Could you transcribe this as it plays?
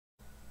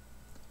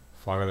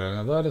Fala galera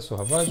lendária, eu sou o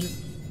Ravage,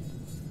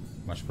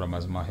 mas para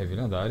mais uma review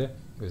lendária.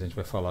 Hoje a gente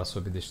vai falar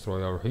sobre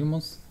Destroy All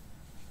Humans,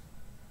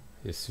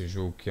 esse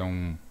jogo que é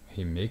um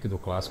remake do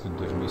clássico de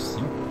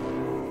 2005,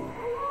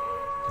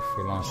 que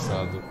foi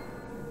lançado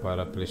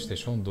para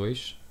PlayStation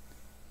 2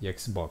 e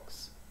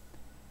Xbox.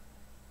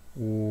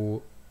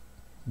 O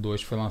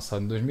 2 foi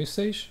lançado em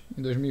 2006,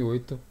 em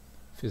 2008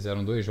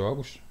 fizeram dois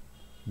jogos,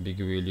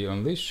 Big Willy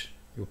Unleashed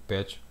e o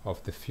Path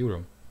of the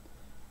Fury.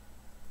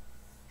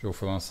 O jogo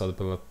foi lançado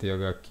pela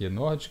terráqueos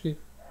Nordic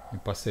em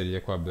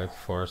parceria com a Black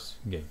Force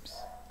Games.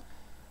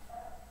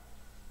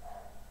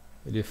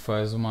 Ele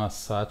faz uma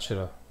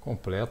sátira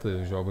completa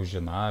dos jogos de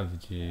nave,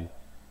 de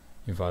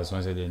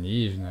invasões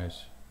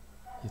alienígenas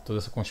e toda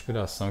essa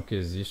conspiração que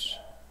existe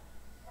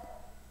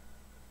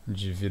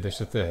de vida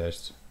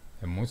extraterrestre.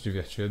 É muito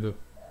divertido.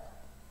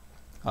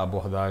 A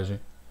abordagem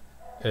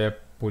é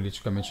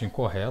politicamente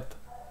incorreta,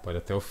 pode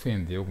até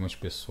ofender algumas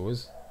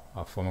pessoas,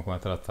 a forma como é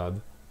tratada.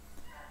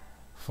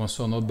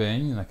 Funcionou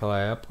bem naquela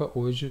época,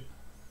 hoje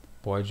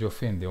pode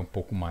ofender um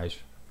pouco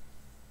mais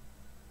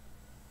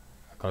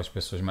aquelas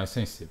pessoas mais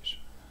sensíveis.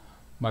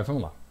 Mas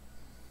vamos lá.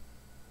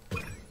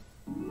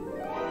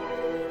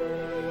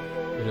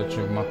 Eu já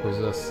tinha alguma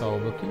coisa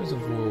salva aqui, mas eu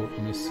vou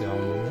iniciar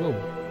um novo jogo.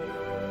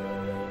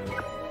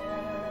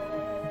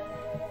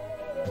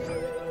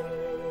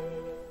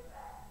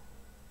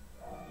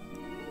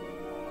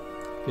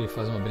 Ele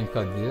faz uma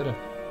brincadeira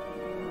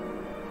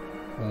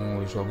com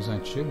os jogos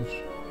antigos.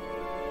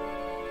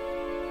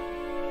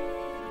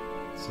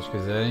 Se vocês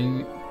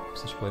quiserem,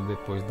 vocês podem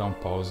depois dar um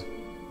pause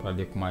para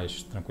ler com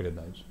mais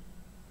tranquilidade.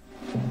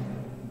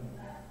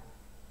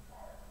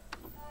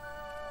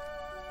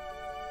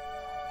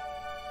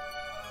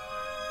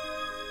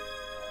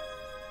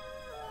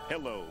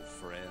 Hello,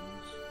 friends.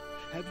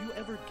 Have you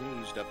ever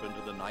gazed up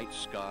into the night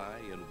sky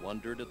and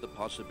wondered at the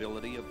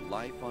possibility of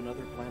life on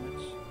other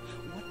planets?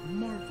 What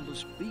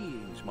marvelous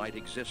beings might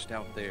exist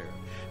out there,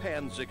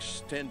 hands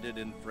extended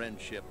in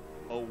friendship,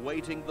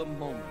 awaiting the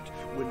moment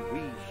when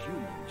we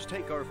humans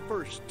take our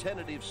first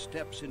tentative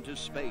steps into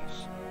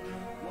space.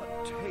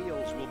 What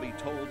tales will be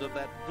told of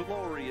that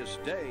glorious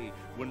day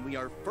when we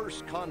are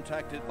first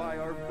contacted by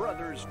our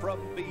brothers from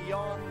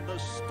beyond the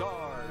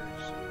stars?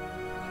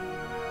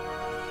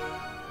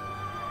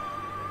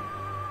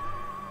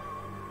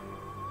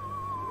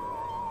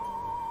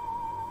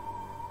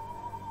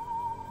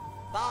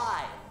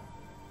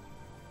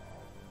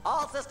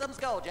 All systems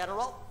go,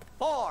 General.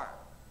 4.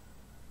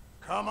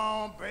 Come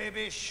on,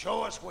 baby.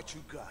 Show us what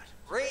you got.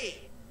 3.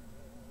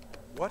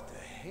 What the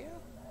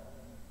hell?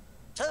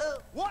 2.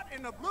 What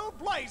in the blue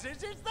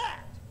blazes is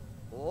that?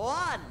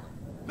 1.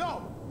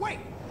 No, wait.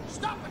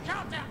 Stop the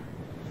countdown.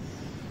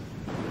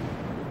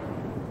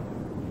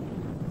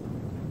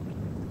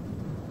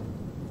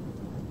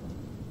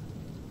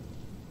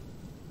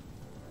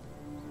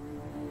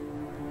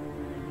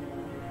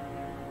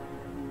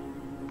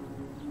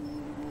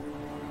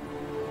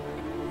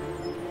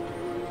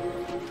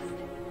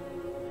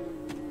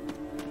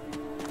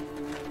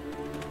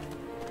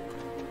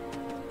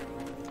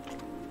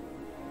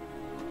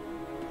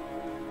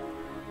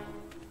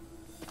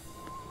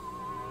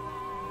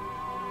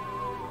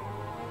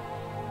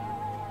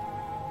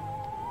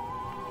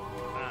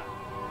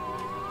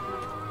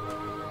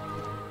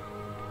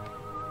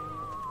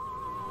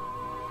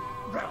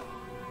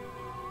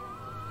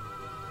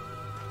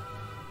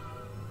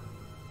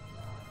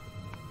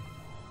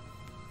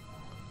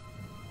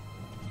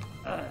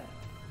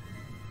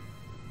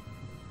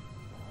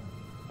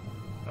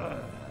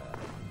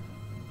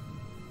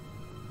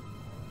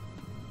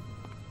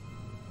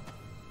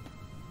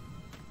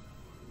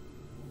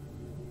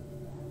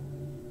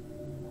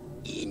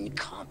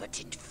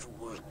 Incompetent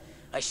fool.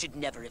 I should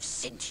never have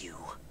sent you.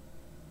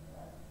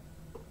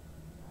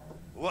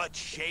 What's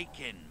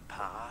shaking,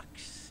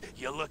 Pox?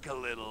 You look a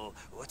little,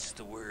 what's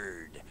the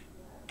word,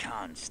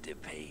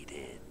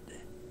 constipated.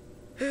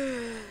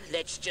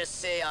 Let's just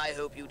say I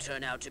hope you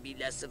turn out to be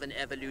less of an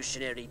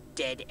evolutionary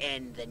dead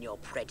end than your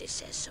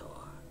predecessor.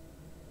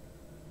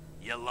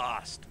 You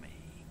lost me.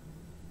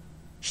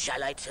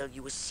 Shall I tell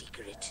you a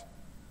secret?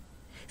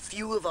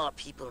 Few of our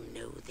people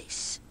know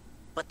this,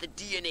 but the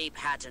DNA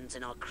patterns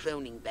in our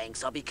cloning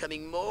banks are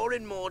becoming more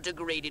and more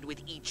degraded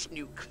with each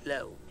new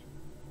clone.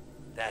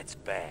 That's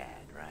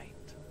bad,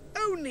 right?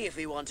 Only if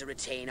we want to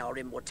retain our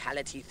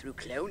immortality through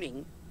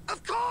cloning.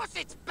 Of course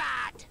it's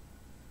bad!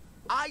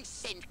 I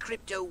sent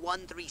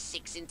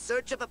Crypto-136 in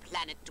search of a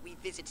planet we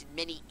visited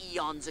many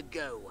eons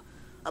ago.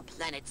 A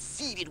planet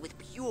seeded with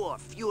pure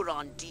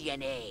Furon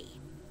DNA.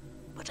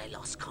 But I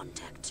lost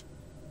contact.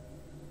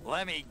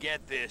 Let me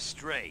get this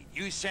straight.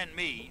 You sent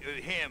me,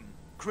 him,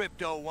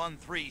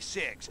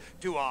 Crypto-136,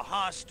 to a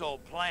hostile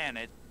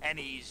planet, and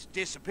he's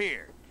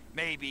disappeared.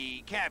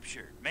 Maybe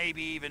captured,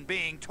 maybe even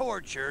being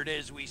tortured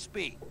as we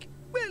speak.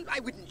 Well, I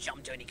wouldn't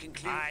jump to any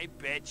conclusion. I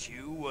bet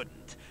you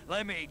wouldn't.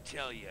 Let me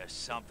tell you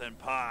something,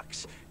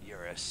 Pox.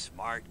 You're a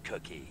smart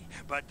cookie.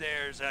 But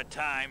there's a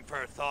time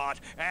for thought,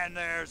 and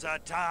there's a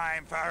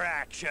time for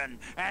action.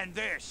 And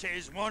this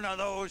is one of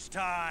those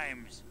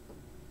times.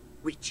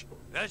 Which?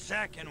 The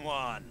second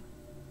one.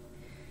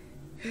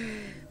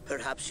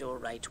 Perhaps you're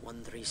right,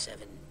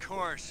 137.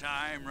 Course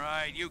I'm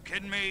right. You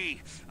kidding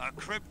me? A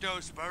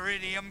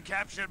cryptosporidium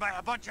captured by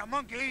a bunch of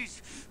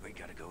monkeys? We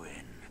gotta go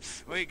in.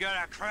 We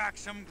gotta crack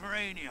some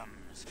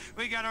craniums.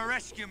 We gotta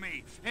rescue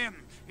me. Him.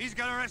 He's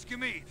gotta rescue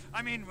me.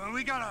 I mean,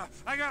 I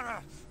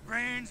gotta...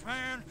 Brains,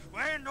 man.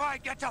 When do I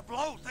get to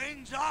blow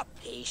things up?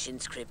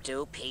 Patience,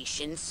 Crypto,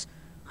 patience.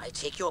 I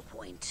take your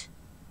point.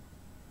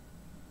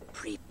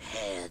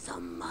 Prepare the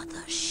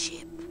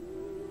mothership.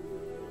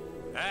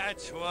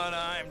 That's what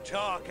I'm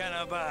talking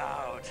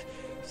about.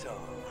 So,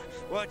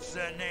 what's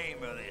the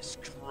name of this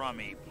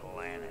crummy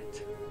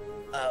planet?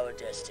 Our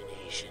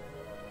destination.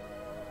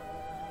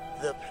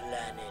 The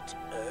planet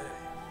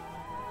Earth.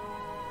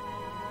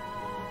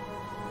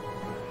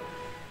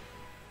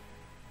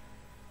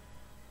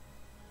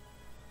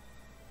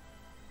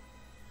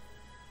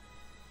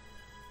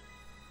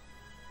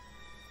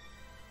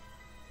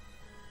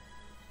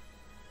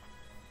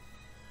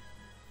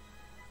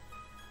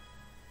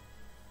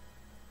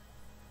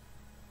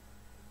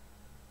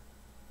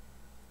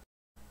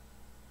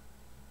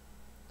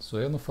 Só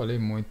eu não falei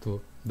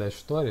muito da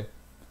história,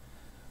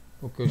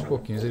 porque aos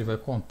pouquinhos ele vai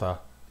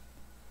contar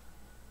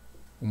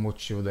o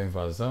motivo da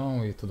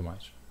invasão e tudo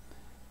mais.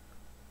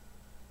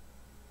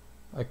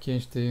 Aqui a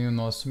gente tem o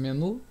nosso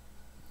menu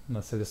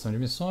na seleção de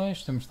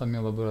missões, temos também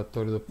o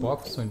laboratório do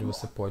POX, onde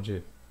você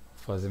pode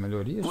fazer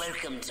melhorias.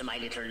 Welcome to my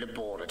little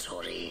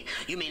laboratory.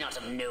 You may not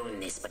have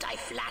known this, but I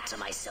flatter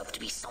myself to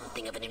be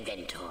something of an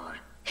inventor.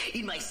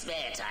 In my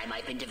spare time,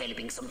 I've been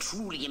developing some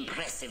truly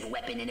impressive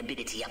weapon and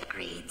ability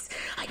upgrades.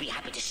 I'd be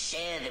happy to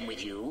share them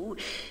with you,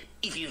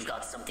 if you've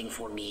got something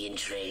for me in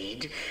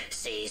trade.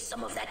 Say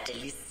some of that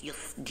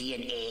delicious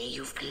DNA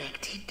you've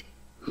collected.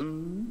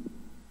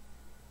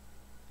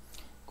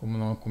 Como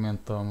não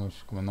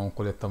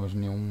coletamos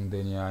nenhum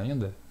DNA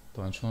ainda,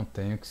 então a gente não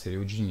tem o que seria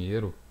o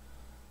dinheiro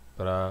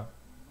para,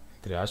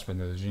 entre aspas,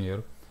 o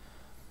dinheiro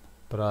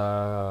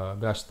para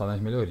gastar nas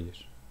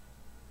melhorias.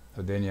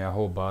 O DNA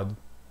roubado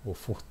ou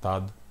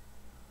furtado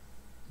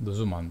dos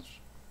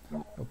humanos.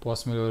 Eu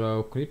posso melhorar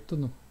o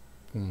cripto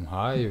com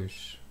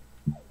raios,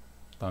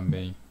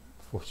 também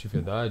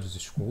furtividade,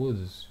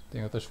 escudos,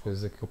 tem outras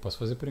coisas aqui que eu posso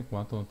fazer. Por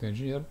enquanto eu não tenho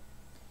dinheiro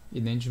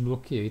e nem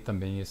desbloqueei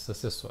também esses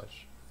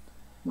acessórios.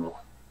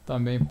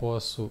 Também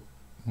posso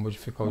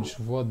modificar o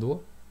disco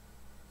voador,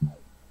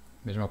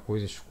 mesma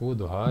coisa,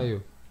 escudo,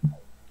 raio,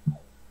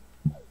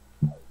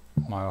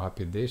 maior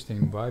rapidez, tem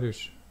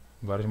várias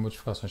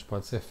modificações que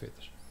podem ser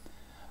feitas.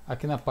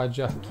 Aqui na parte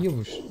de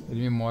arquivos,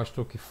 ele me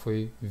mostra o que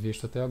foi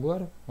visto até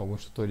agora,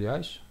 alguns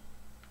tutoriais.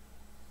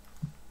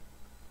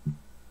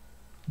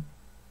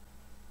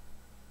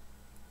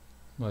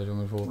 Nós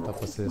vamos voltar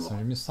para a seleção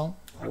de missão.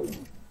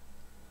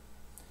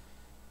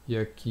 E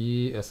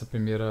aqui, essa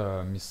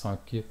primeira missão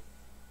aqui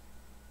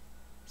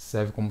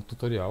serve como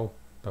tutorial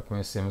para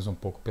conhecermos um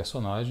pouco o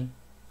personagem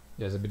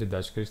e as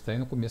habilidades que ele tem.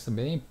 No começo é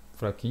bem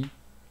fraquinho,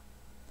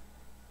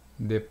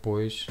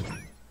 depois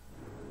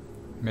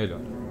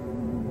melhor.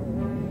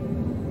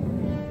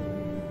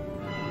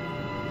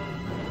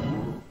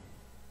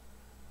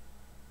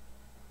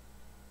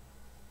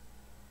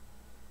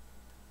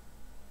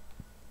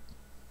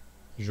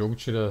 O jogo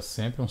tira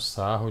sempre um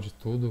sarro de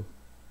tudo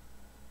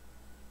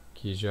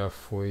que já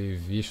foi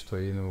visto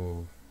aí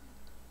no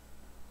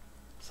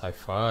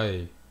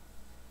sci-fi,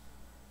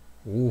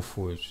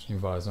 UFOs,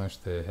 invasões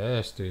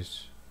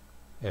terrestres,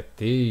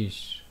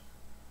 ETs,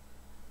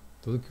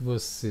 tudo que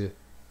você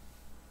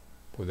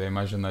puder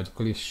imaginar de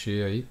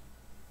clichê aí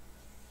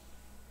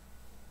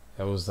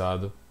é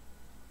usado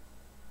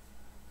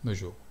no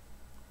jogo.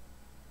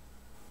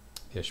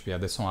 E as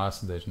piadas são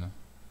ácidas, né?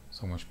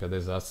 São umas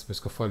piadas ácidas, por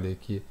isso que eu falei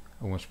que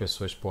algumas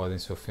pessoas podem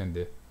se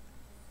ofender.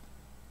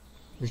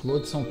 Os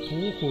loads são um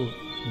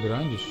pouco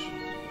grandes.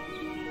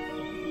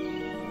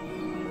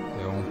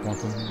 É um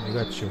ponto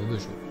negativo do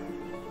jogo.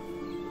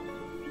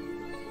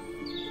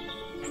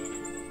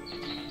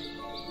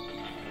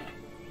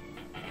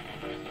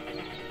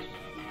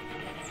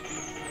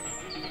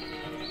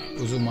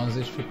 Os humanos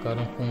eles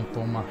ficaram com um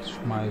tom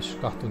mais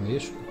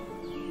cartunesco,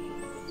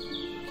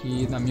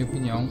 que na minha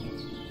opinião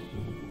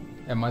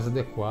é mais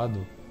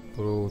adequado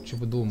para o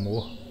tipo do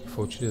humor que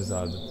foi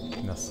utilizado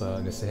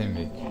nesse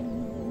remake.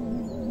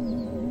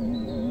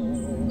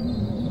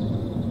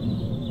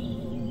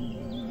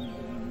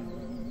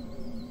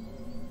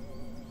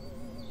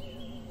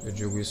 Eu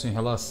digo isso em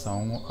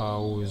relação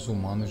aos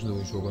humanos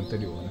do jogo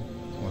anterior, né?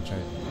 Como eu tinha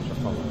já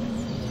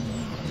falado.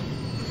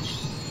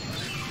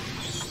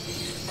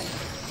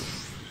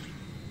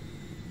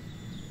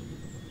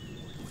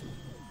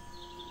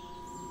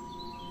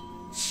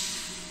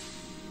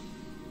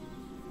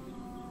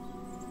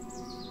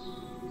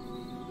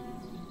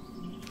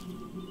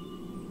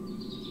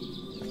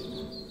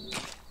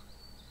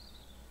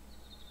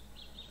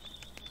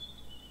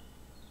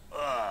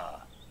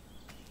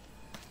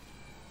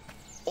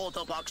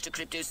 Orthobox to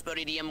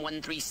Cryptosporidium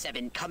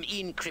 137. Come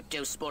in,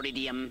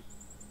 Cryptosporidium.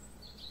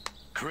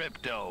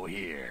 Crypto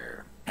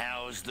here.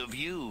 How's the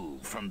view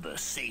from the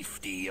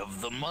safety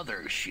of the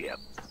mothership?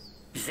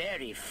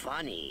 Very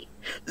funny.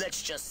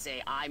 Let's just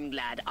say I'm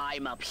glad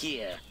I'm up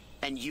here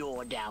and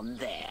you're down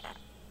there.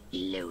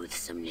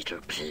 Loathsome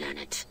little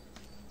planet.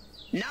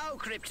 Now,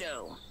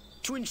 Crypto,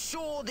 to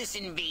ensure this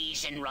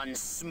invasion runs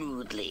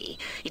smoothly,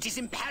 it is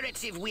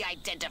imperative we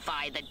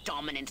identify the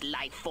dominant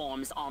life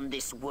forms on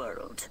this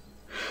world.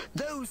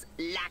 Those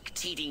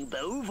lactating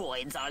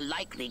bovoids are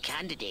likely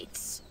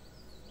candidates.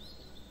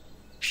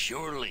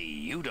 Surely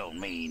you don't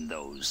mean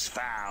those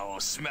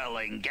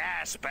foul-smelling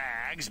gas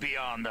bags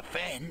beyond the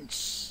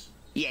fence?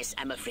 Yes,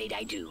 I'm afraid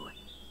I do.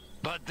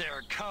 But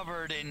they're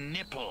covered in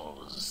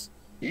nipples.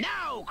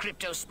 Now,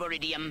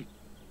 Cryptosporidium!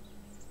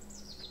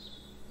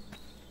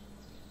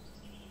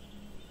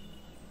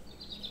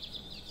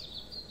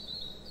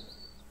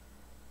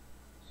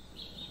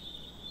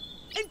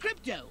 And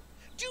Crypto,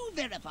 do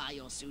verify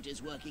your suit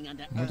is working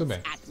under Muito bem.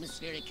 Earth's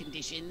atmospheric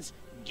conditions.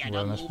 Get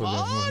Agora a nós move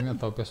podemos on!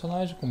 movimentar o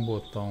personagem com o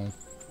botão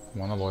com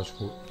o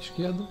analógico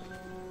esquerdo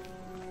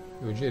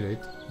e o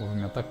direito,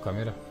 movimentar a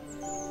câmera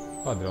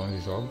padrão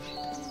de jogos.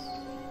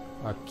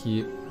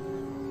 Aqui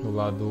no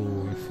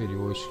lado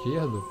inferior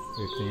esquerdo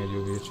ele tem ali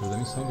o objetivo da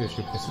missão, o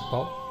objetivo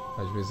principal.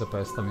 Às vezes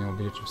aparece também um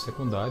objetivo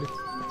secundário.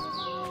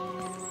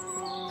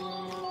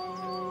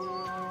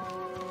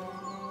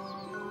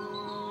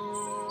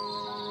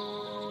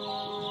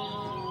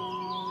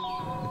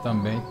 E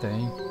também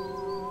tem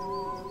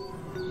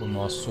o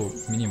nosso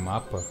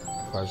minimapa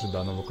que vai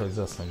ajudar na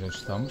localização de onde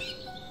estamos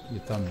e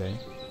também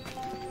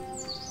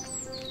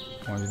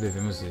onde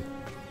devemos ir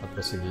para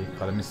prosseguir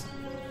cada missão.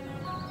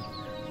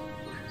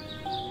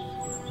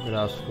 O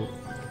gráfico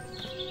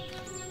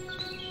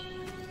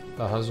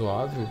está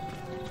razoável,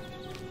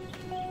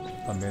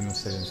 também não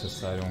seria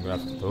necessário um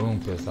gráfico tão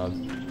pesado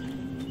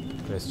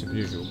para esse tipo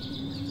de jogo.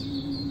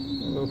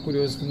 É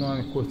curioso que não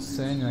é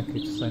cutscene, né?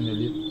 Cutscene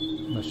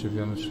ali nós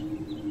tivemos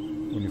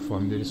o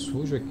uniforme dele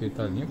sujo, aqui ele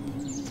está limpo.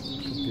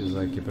 Vou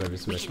pisar aqui para ver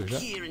se vai sujar.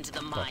 Tá,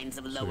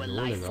 sujou,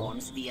 legal.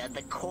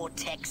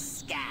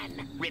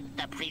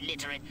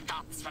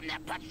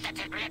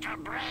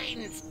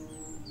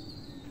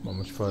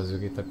 Vamos fazer o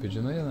que ele está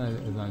pedindo aí, né?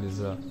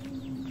 Analisar.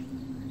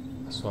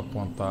 É só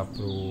apontar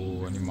para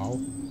o animal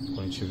quando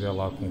a gente estiver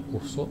lá com o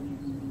cursor.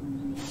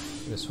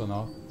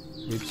 Pressionar o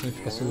Y e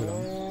ficar segurando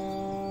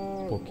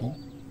um pouquinho.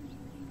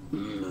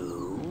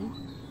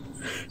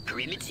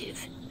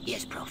 Primitive,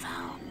 yet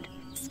profound.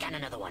 Scan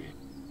another one.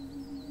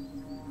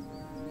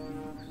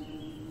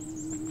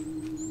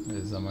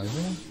 Analisar mais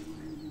um.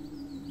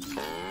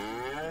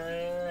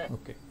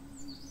 Ok.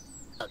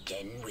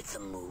 Again with the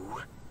moo.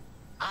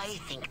 I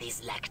think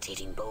these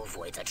lactating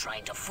bovoids are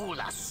trying to fool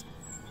us.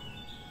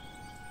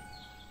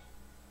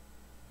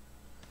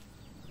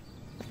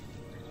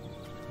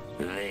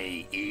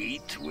 They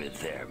eat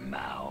with their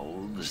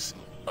mouths?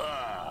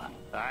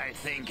 I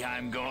think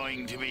I'm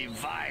going to be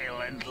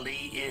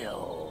violently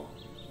ill.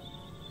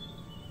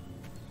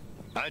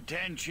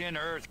 Attention,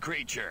 Earth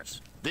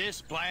creatures.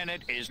 This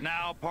planet is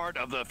now part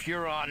of the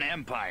Furon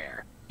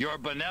Empire. Your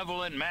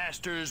benevolent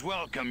masters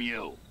welcome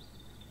you.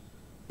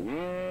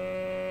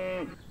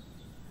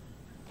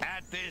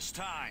 At this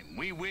time,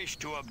 we wish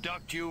to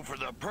abduct you for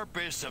the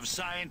purpose of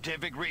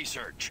scientific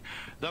research.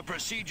 The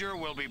procedure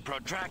will be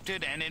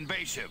protracted and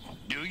invasive.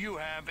 Do you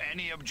have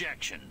any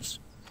objections?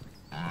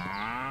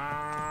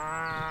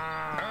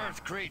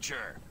 Earth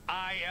creature,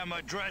 I am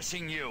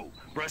addressing you.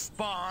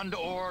 Respond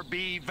or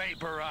be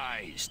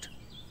vaporized.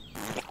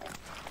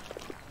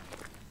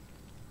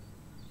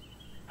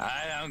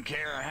 I don't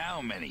care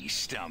how many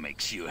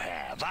stomachs you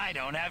have. I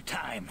don't have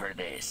time for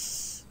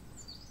this.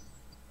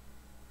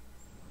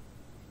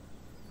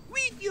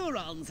 We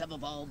Furons have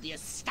evolved the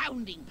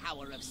astounding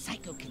power of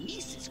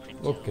psychokinesis,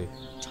 Crypto. Ok.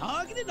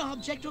 Target an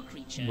object or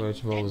creature Agora a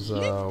gente vai and usar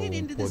lift it o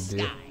into the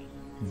poder sky.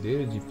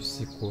 dele de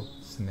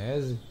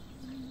psicocinese.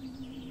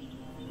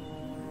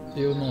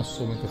 Eu não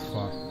sou muito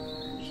fã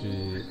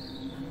de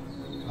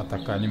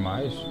atacar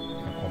animais.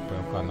 Quem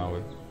acompanha o canal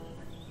aí,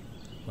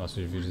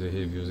 nossos vídeos e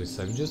reviews aí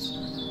sabe disso.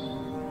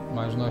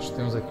 Mas nós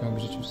temos aqui um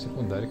objetivo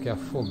secundário que é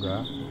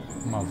afogar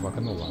uma vaca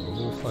no lago.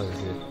 Eu vou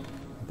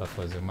tentar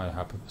fazer o mais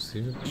rápido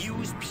possível.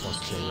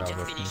 Posso pegar a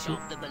vaca aqui.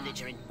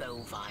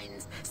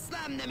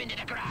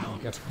 Tem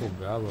que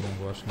afogá-lo, eu não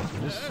gosto muito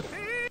disso.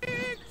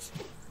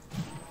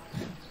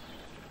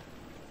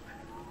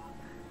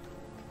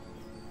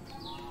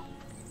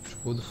 O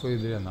escudo foi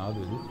drenado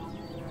ali.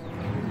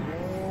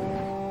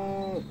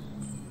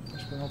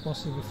 Acho que eu não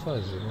consegui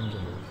fazer, vamos de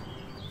novo.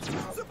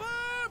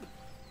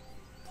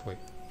 Foi.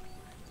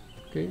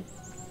 Ok.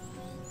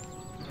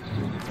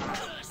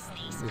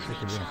 Isso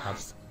aqui bem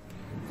rápido.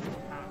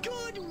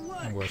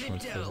 Não gosto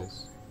muito de fazer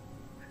isso.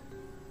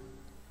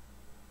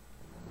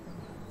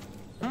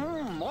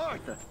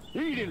 Martha,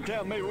 you didn't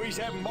tell me we was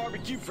having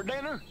barbecue for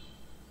dinner.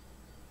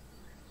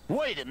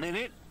 Wait a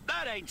minute,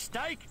 that ain't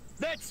steak.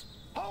 That's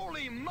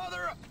holy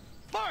mother of...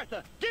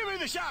 Martha, give me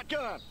the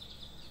shotgun.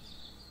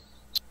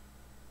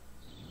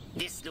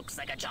 This looks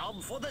like a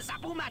job for the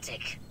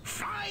Zapomatic.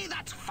 Fry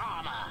that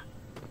farmer.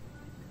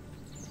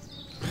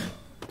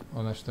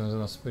 Agora nós temos o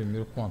nosso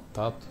primeiro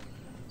contato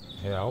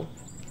real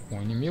com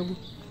o inimigo.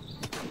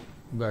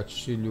 O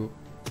gatilho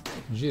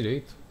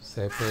direito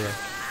serve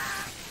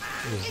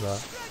para usar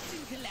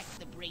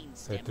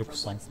a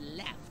eletrocução.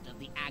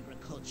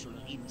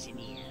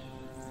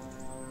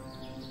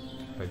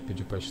 Vai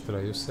pedir para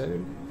extrair o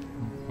cérebro.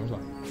 Vamos lá.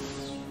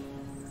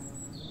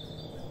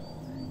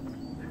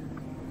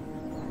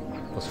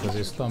 Posso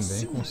fazer isso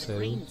também com o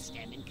cérebro.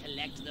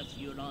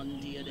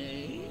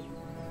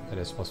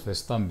 Aliás, posso fazer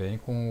isso também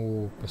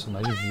com o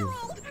personagem vivo.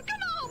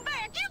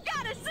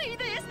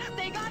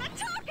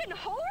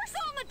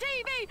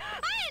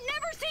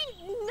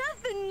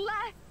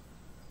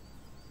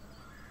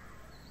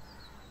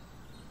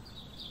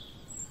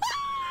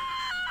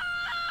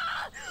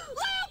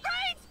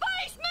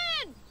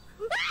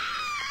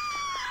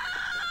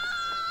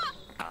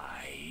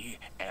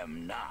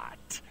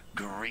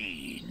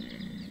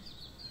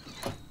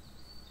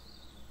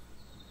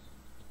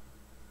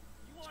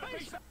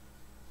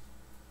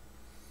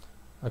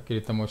 Aqui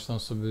ele está mostrando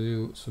sobre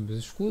os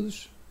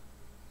escudos.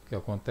 O que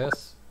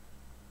acontece?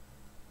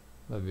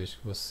 Da vez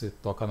que você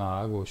toca na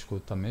água, o escudo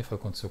também, foi o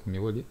que aconteceu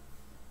comigo ali.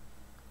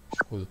 O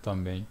escudo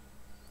também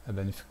é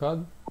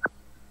danificado.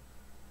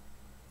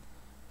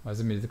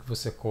 Mas à medida que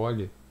você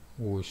colhe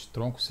os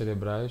troncos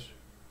cerebrais,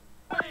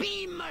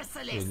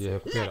 ele é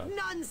recuperado.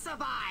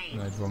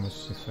 Nós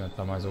vamos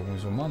enfrentar mais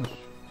alguns humanos.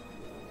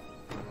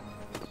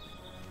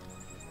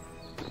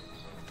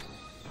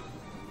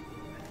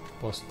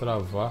 Posso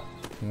travar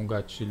com o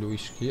gatilho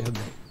esquerdo.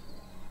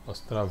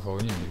 Posso travar o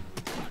inimigo.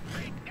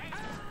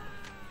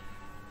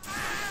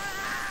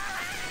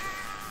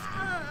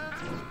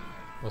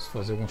 Posso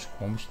fazer alguns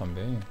combos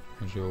também,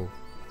 onde eu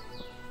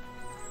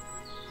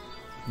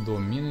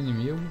domino o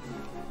inimigo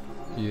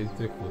e ele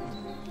tricuta.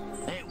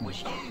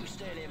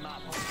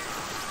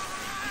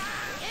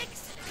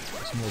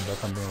 Posso mudar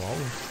também o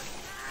alvo.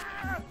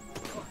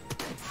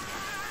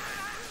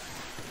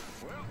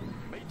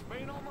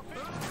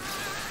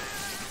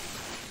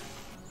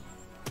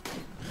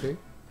 Ok,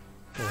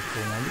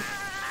 colocou um ali.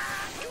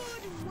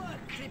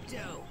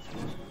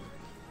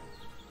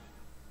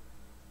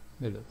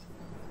 Beleza.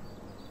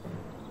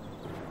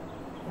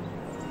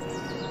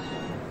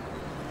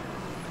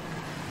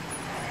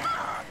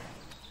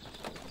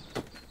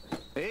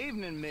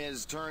 Evening,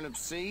 Ms. Turnip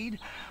Seed.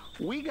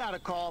 We got a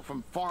call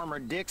from Farmer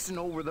Dixon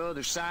over the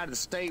other side of the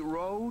state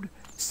road.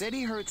 Said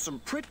he heard some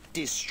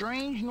pretty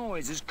strange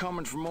noises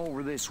coming from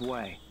over this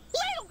way.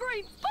 Little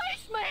green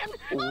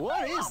spaceman!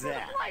 What is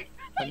that?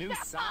 A new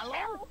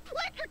silo?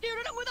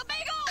 Electrocuted him with a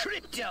big old...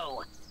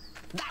 Crypto!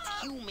 That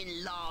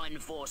human law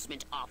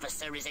enforcement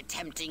officer is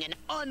attempting an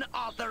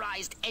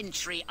unauthorized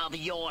entry of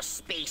your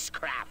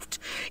spacecraft.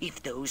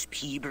 If those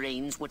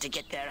pea-brains were to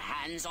get their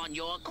hands on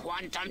your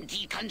quantum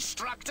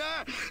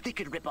deconstructor, they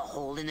could rip a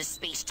hole in the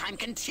space-time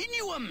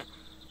continuum.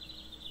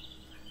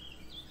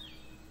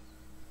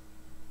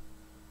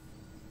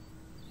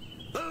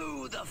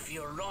 Oh, the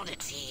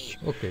furonity.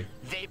 Ok.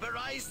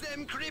 Vaporize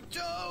them,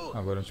 Crypto!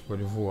 Agora a gente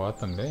pode voar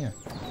também.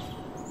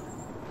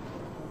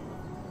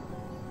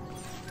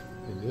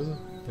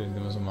 Beleza?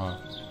 Aprendemos uma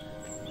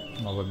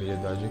nova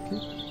habilidade aqui.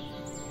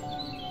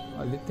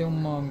 Ali tem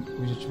um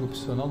objetivo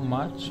opcional: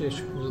 mate a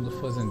esposa do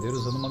fazendeiro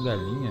usando uma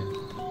galinha.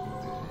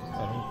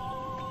 Caramba.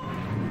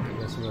 Vamos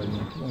pegar essa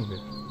galinha aqui, vamos ver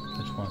se a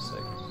gente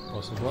consegue.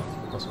 Posso voar?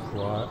 Posso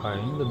voar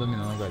ainda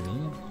dominando a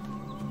galinha.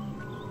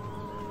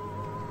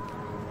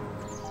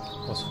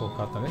 Posso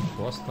focar também?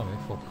 Posso também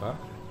focar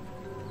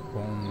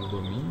com o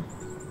domínio.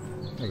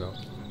 Legal.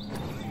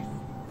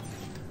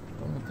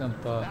 Vamos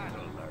tentar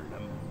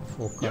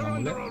focar na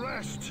mulher.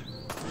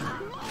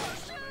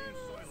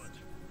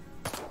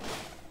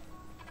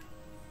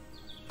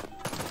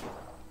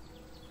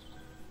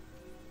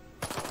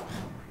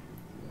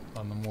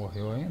 Ela não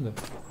morreu ainda?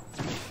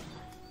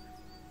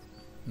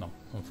 Não,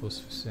 não foi o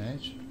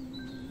suficiente.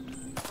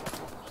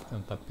 Deixa eu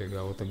tentar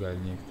pegar outra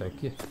galinha que está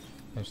aqui.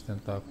 A gente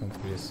tentar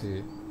cumprir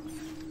esse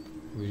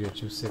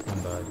objetivo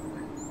secundário.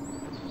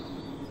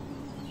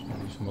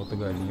 Deixa uma outra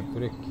galinha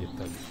por aqui,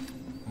 tá?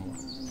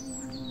 Vamos lá.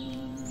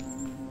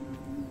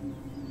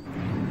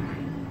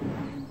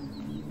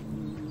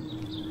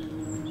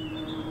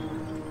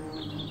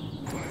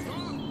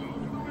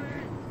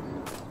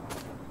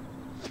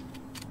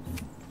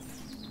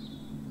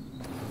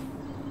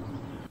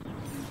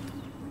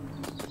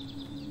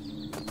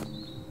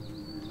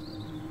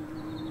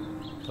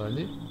 Tá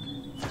ali?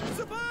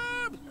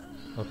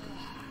 Ok.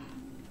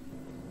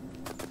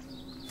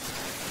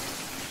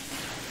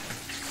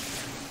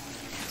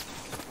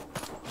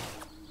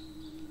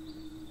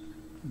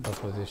 Dá pra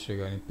fazer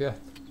chegarem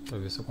perto pra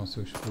ver se eu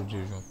consigo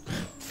explodir junto.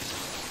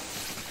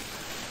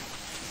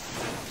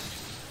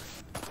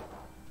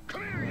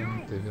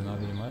 Não teve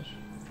nada demais.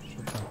 Deixa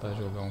eu tentar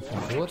jogar um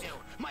contra o outro.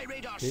 My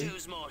radar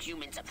shows more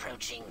humans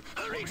approaching.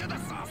 Hurry to the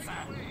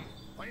saucer!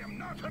 I am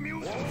not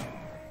amused.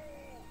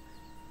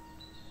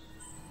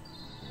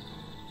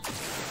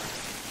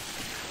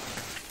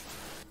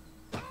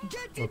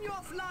 Get in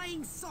your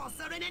flying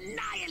saucer and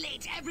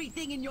annihilate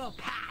everything in your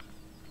path!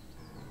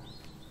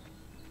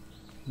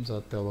 Vamos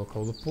até o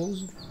local do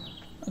pouso.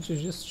 Antes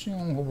disso tinha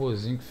um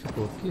robozinho que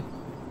ficou aqui.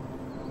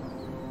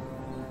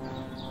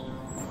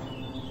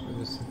 Deixa eu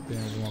ver se tem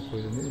alguma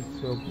coisa nele.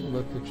 Foi algum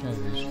lugar que eu tinha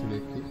visto ele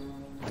aqui.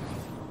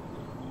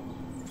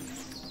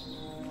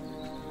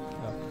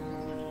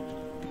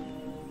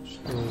 Acho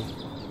que eu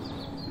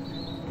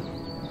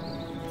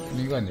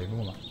me enganei,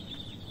 vamos lá.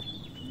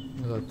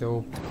 Vamos até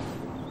o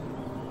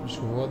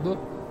bicho voador.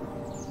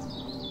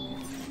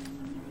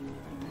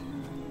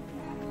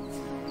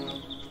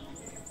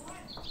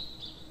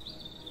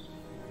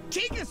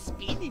 Take a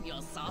spin in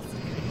your saucer,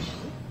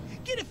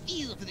 get a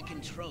feel for the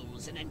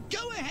controls, and then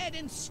go ahead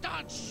and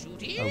start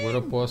shooting. Agora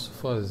eu posso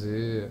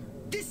fazer.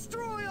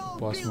 Destroy all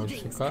Posso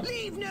buildings. modificar.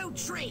 Leave no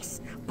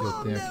trace. Eu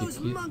Bomb tenho aqui those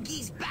que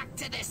monkeys back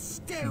to the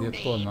Stone Age.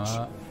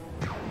 detonar.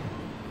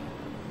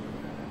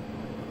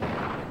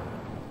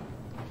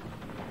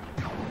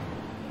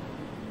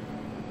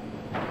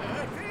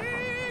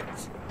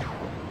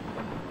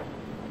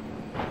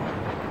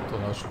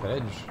 Detonar os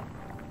prédios.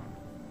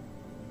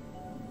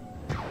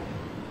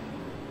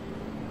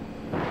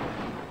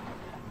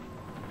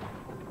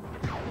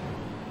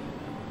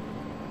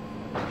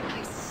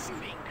 Nice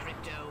shooting,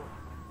 Crypto.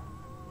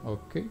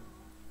 Ok.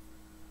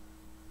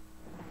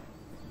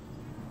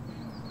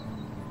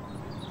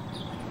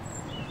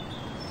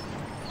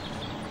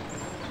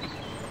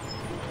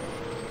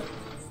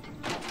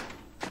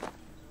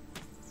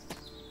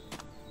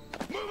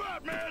 Move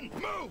out, man!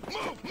 Move,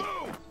 move,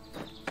 move!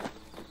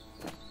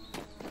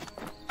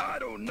 I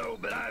don't know,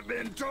 but I've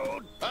been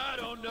told. I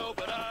don't know,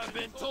 but I've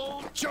been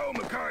told Joe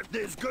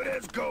McCarthy's good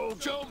as gold.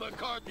 Joe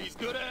McCarthy's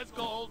good as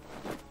gold.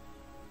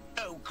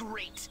 Oh,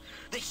 great.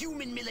 The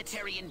human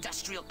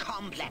military-industrial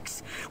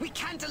complex. We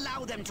can't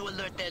allow them to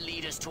alert their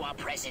leaders to our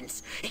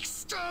presence.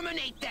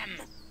 Exterminate them!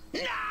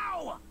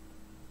 Now!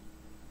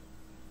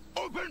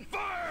 Open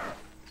fire!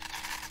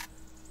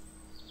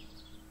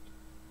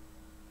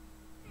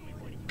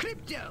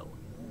 Crypto,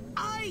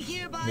 I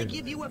hereby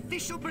give you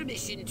official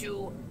permission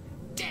to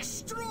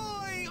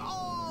destroy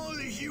all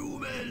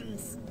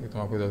humans. Tem que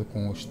tomar cuidado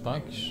com os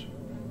tanques.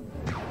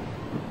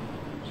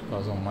 Eles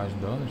causam mais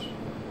danos.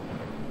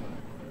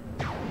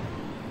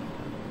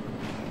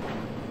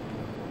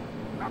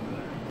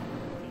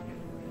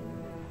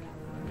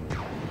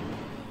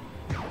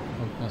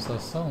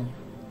 Compensação.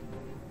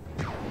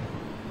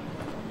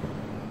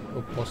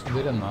 Eu posso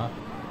drenar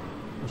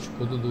o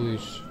escudo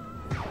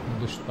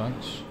dos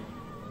tanques.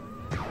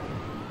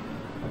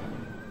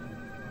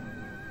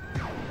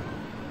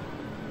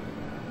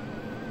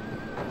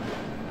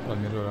 Para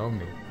melhorar o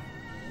meu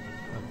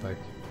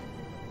ataque.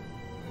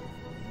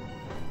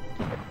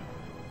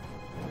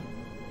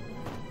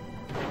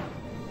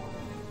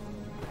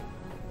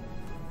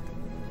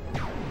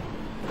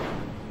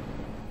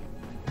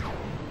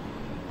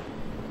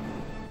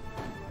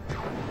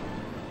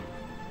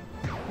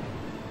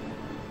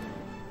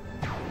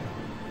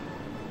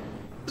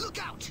 Look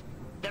out!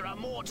 There are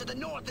more to the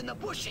north in the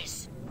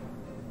bushes.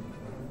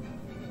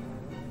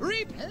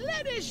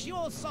 Replenish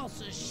your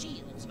saucer's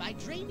shields by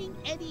draining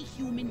any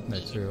human É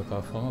isso que eu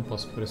tava falando, eu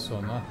posso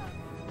pressionar.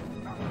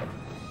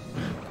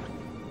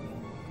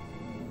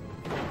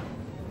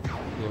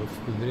 E eu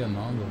fico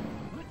drenando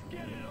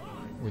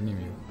o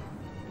inimigo.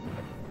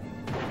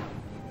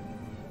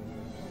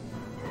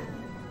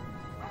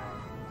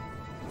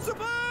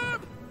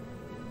 Superb!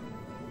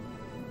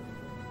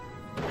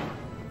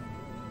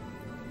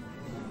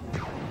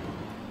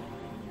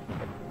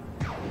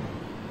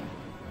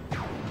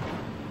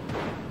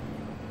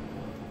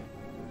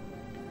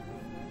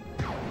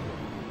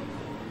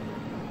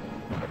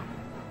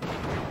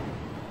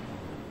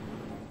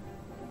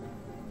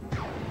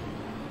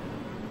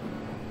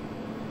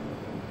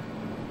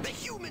 The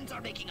humans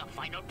are making a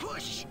final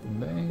push.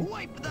 Bem,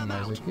 Wipe tem them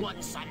mais out aqui.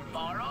 once and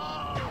for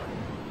all.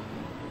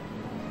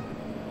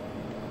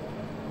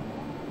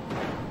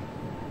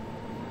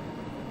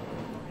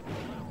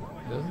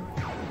 Beleza?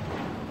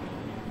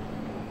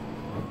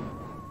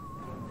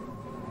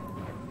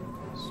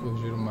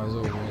 Surgiram mais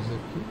alguns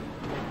aqui.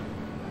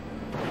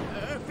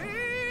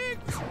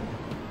 Perfect!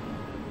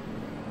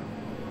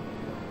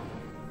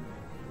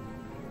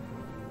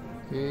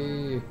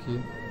 Ok,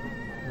 aqui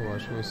eu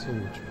acho que vai ser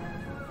o último.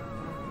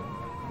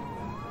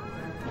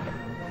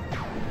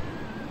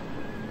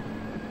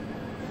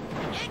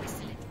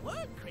 Excellent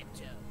work,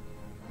 Crypto.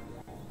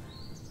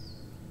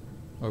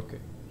 Ok.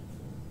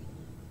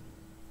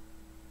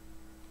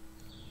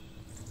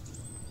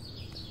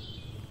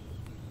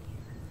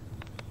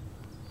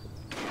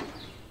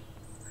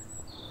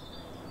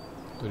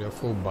 O tutorial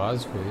foi o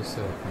básico, essa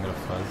é a primeira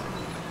fase.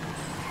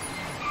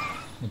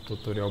 Um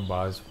tutorial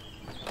básico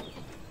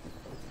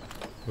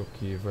pro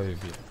que vai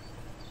vir.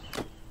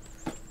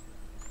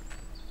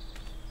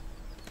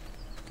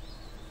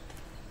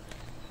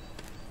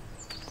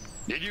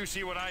 Did you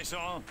see what I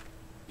saw?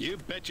 You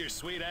bet your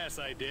sweet ass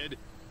I did.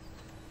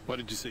 What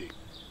did you see?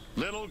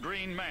 Little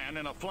green man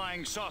in a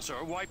flying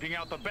saucer wiping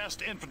out the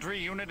best infantry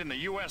unit in the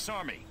U.S.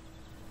 Army.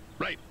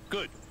 Right,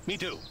 good. Me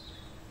too.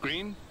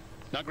 Green?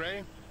 Not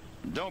gray?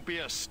 Don't be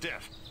a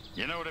stiff.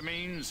 You know what it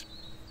means?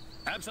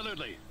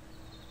 Absolutely.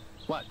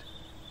 What?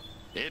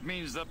 It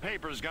means the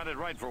paper's got it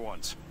right for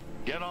once.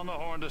 Get on the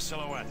horn to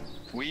Silhouette.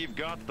 We've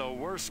got the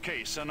worst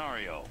case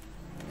scenario.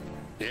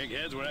 The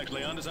eggheads were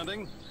actually onto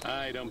something?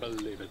 I don't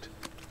believe it.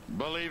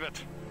 Believe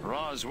it,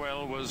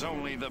 Roswell was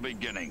only the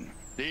beginning.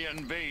 The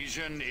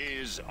invasion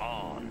is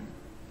on.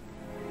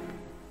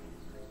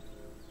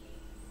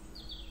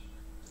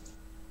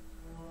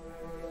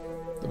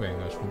 Muito bem,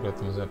 nós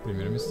completamos a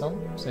primeira missão,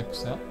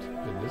 100%,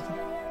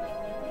 beleza.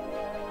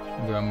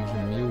 Ganhamos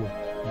 1000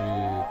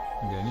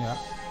 de DNA.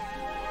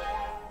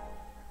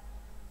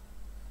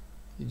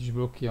 E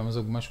desbloqueamos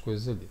algumas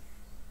coisas ali.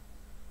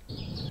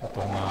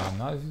 Retornar a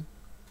nave.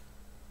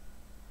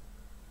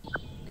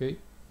 Ok.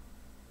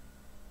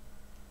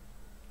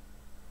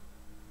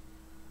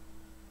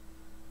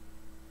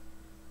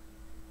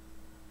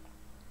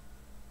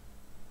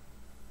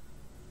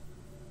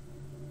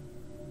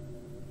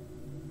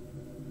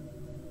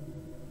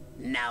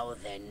 Now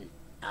then,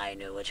 I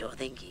know what you're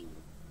thinking.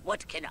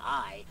 What can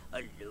I,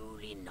 a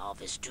lowly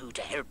novice, do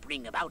to help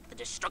bring about the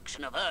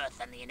destruction of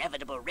Earth and the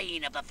inevitable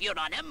reign of the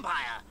Furon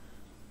Empire?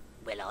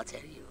 Well, I'll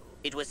tell you.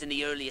 It was in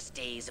the earliest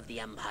days of the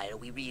Empire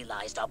we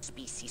realized our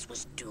species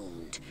was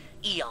doomed.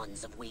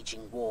 Eons of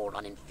waging war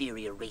on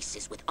inferior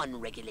races with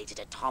unregulated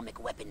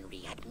atomic weaponry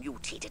had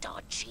mutated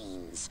our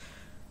genes.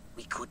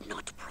 We could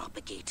not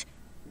propagate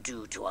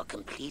due to our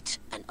complete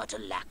and utter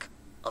lack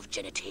of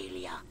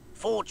genitalia.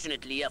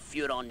 Fortunately, a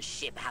Furon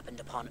ship happened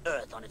upon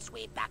Earth on its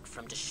way back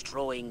from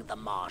destroying the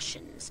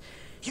Martians.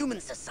 Human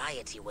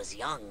society was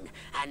young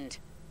and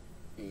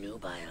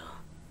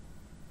nubile.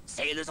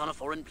 Sailors on a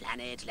foreign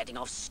planet, letting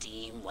off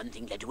steam, one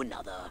thing led to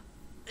another.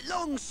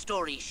 Long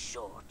story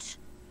short,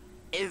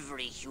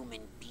 every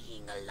human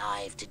being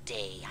alive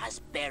today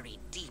has buried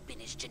deep in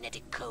his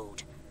genetic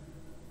code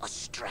a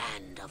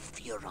strand of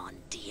Furon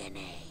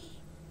DNA.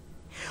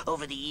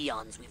 Over the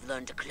eons, we've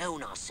learned to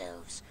clone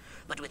ourselves,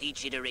 but with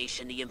each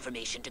iteration, the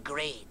information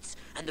degrades,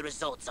 and the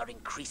results are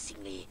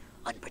increasingly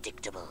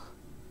unpredictable.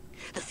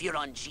 The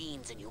Furon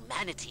genes in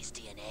humanity's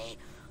DNA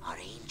are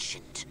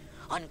ancient,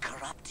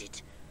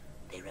 uncorrupted.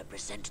 They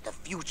represent the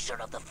future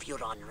of the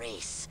Furon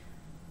race.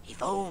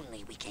 If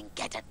only we can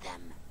get at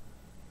them.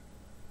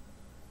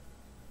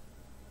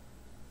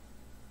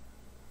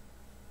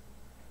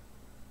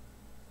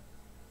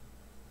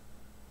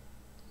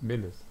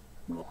 Beleza.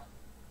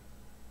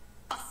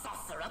 A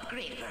saucer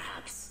upgrade,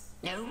 perhaps?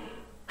 No?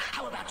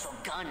 How about your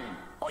gun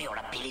or your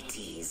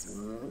abilities?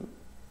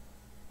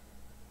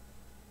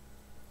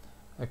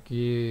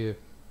 Aqui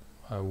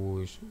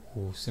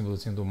o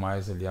símbolozinho do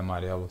mais ali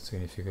amarelo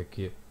significa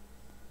que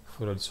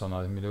foram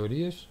adicionadas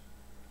melhorias.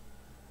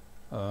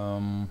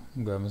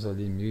 Ganhamos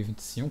ali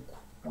 1025.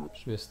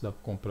 Deixa eu ver se dá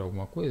para comprar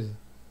alguma coisa.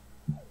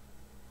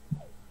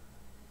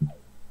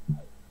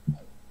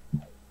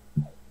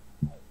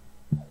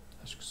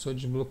 Acho que só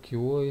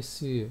desbloqueou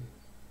esse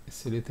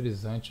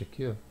eletrizante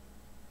aqui, ó.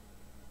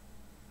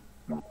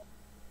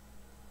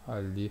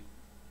 Ali,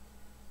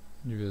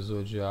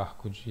 divisor de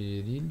arco de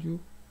erílio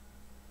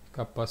e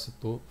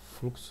capacitor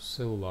fluxo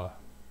celular.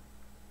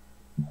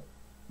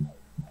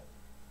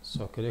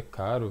 Só que ele é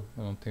caro,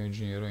 eu não tenho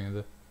dinheiro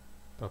ainda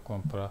para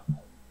comprar.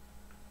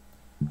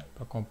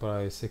 Para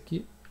comprar esse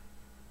aqui,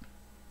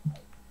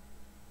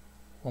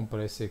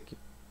 comprar esse aqui.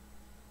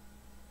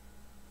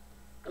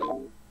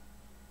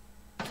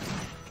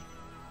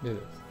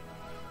 Beleza.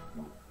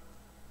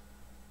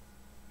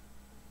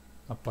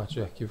 Na parte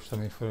de arquivos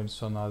também foram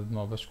adicionadas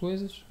novas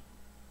coisas.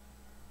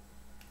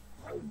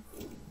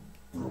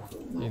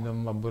 E ainda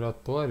no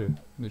laboratório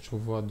do tio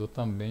voador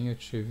também eu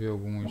tive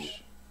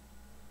algumas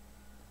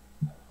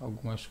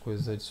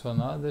coisas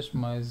adicionadas,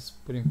 mas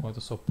por enquanto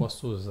eu só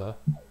posso usar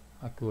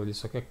aquilo ali,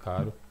 só que é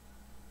caro.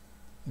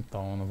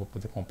 Então eu não vou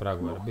poder comprar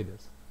agora,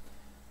 beleza.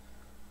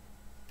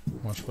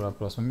 Vamos para a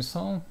próxima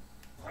missão.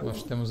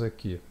 Nós temos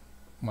aqui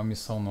uma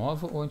missão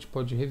nova, ou a gente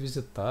pode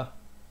revisitar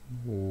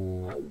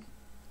o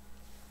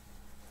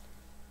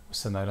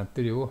cenário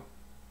anterior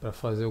para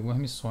fazer algumas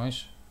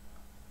missões.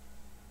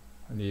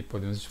 Ali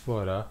podemos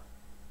explorar.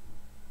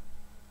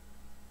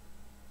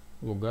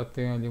 O lugar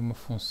tem ali uma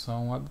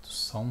função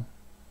abdução.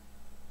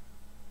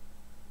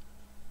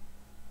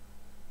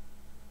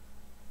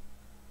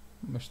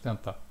 Vamos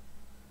tentar.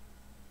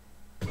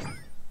 Vamos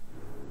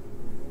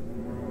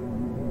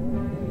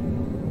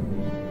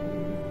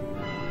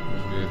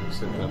ver do que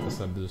se trata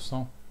essa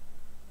abdução.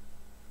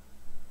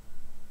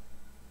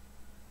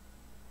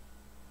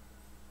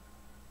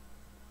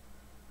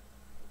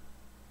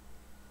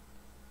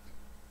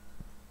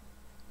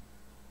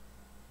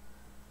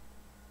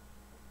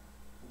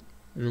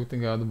 O jogo tem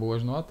ganhado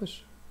boas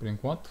notas, por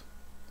enquanto,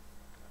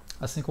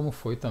 assim como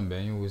foi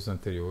também os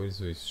anteriores,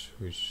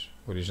 os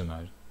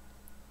originais.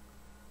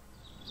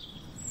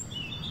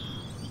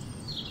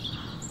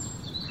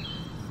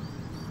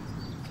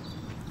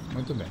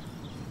 Muito bem.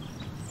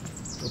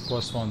 Eu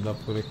posso andar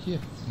por aqui,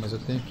 mas eu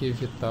tenho que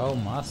evitar ao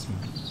máximo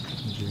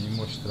de me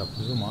mostrar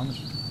para os humanos,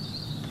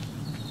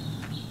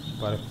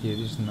 para que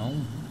eles não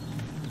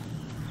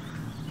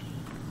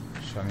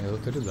chamem as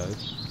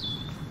autoridades.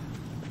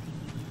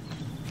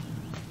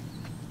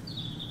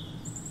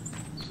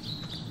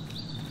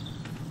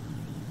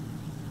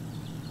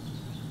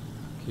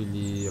 que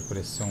ele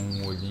apareceu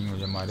um olhinho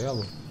ali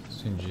amarelo,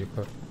 isso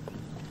indica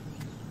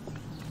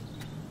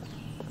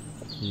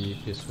que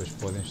pessoas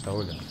podem estar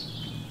olhando.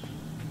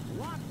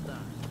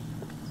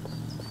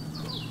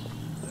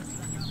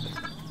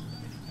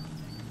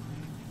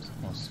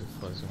 Consigo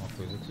fazer uma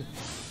coisa aqui.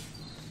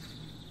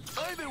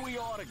 Maybe we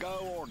ought to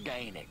go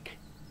organic.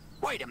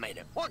 Wait a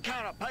minute, what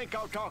kind of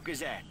panko talk is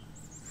that?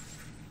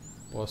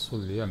 Posso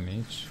ler a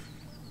mente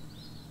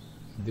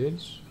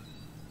deles?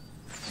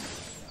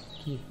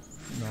 Aqui.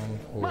 Não, não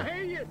vou.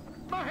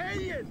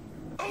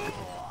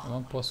 Eu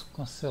não posso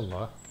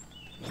cancelar.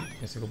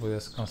 Pensei que eu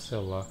pudesse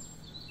cancelar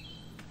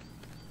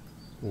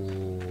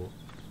o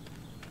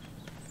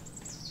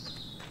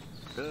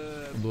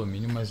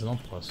domínio, mas eu não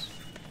posso.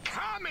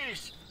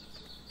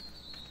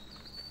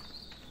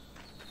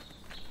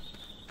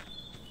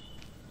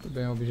 Tudo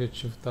bem, o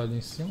objetivo está ali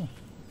em cima.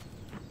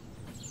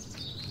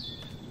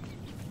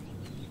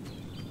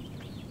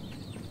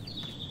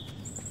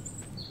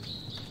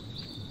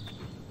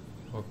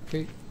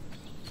 Ok.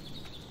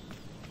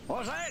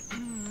 What's that?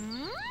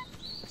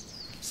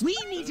 We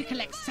need to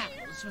collect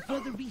samples for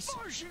further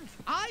research.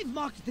 I've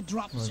marked the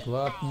drop Vamos zone.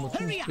 lá, por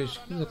motivo de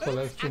pesquisa,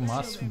 colete o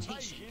máximo.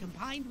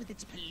 Combined with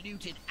its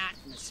polluted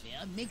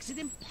atmosphere makes it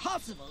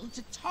impossible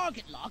to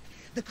target lock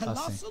the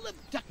colossal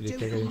Ele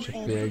quer que a gente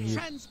abductive pegue.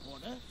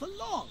 transporter for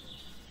long.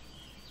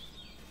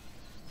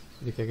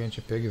 Ele quer que a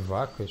gente pegue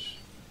vacas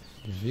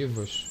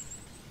vivas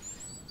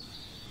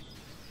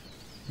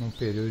num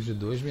período de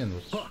 2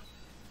 minutos.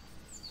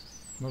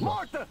 Vamos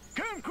lá.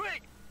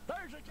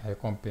 A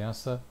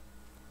recompensa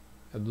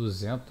é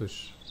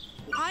 200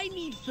 I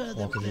need further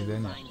pontos de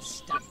DNA. bovine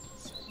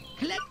studies.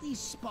 Collect these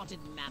spotted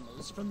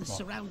mammals from the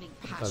surrounding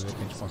Tentar ver o que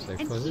a gente pastures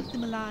consegue and fazer. keep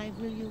them alive,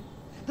 will you?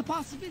 The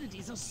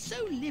possibilities are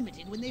so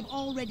limited when they've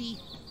already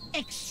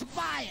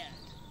expired.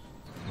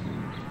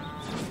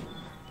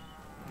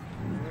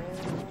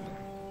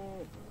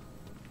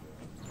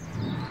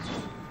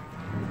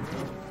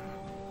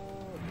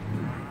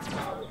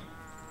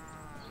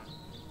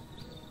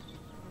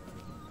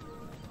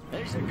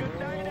 It's a good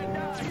day to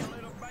die, you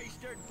little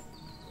bastard.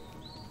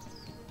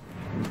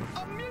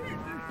 A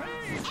mutant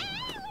pig!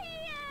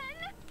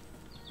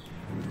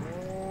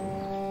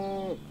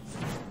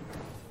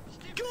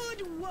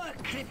 Good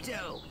work,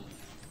 Crypto!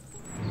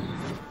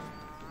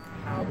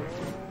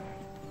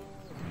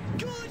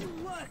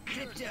 Good work,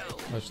 Crypto!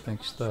 Nós tem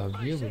que estar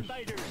vivos.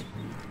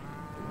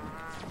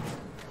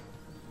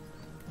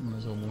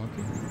 Mais alguma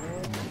aqui?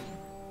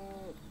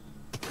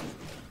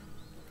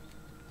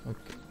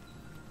 Ok.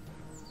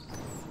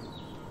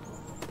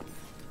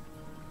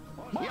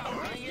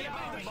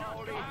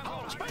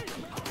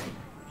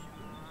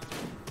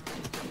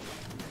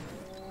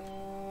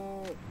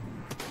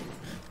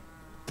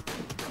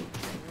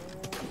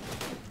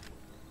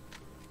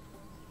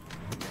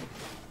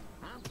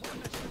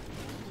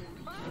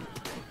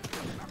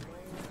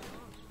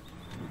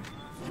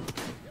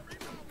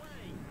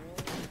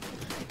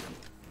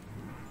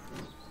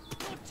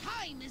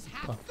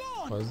 Tá,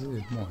 quase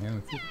morrendo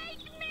aqui.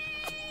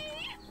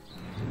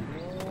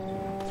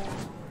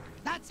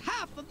 That's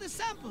half of the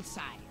sample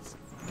size.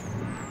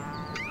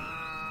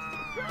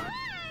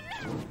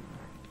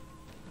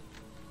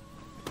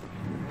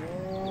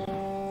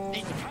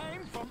 It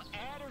came from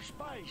outer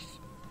space.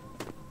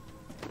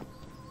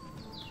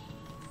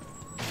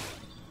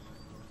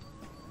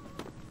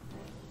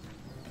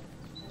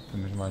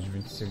 Temos mais de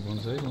 20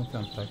 segundos aí, vamos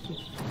tentar aqui.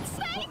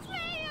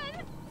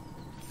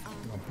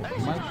 Um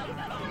pouco mais.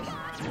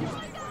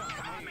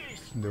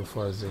 Deu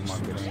fazer uma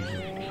grande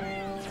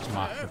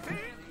marca aqui.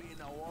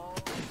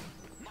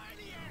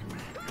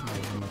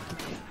 Mais uma aqui.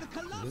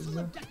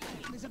 Beleza.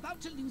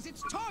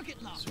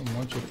 Esse é um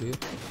monte aqui.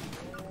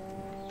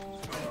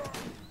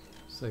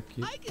 Isso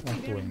aqui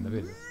contou ainda,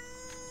 beleza.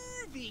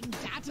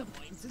 Data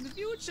points in the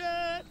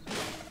future.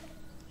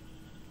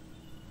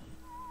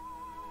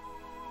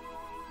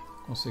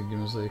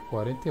 Conseguimos aí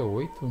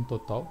 48 no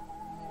total,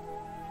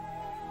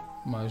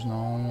 mas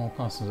não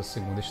alcançamos a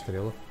segunda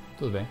estrela.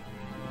 Tudo bem.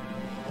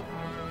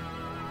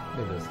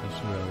 Beleza, a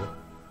gente ganhou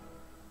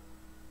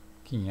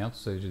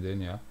 500 aí de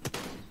DNA.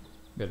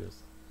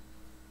 Beleza.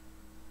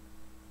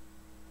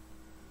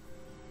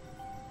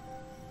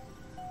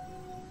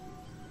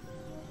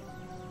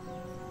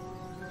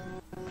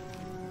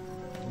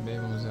 Bem,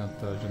 vamos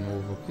entrar de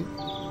novo aqui.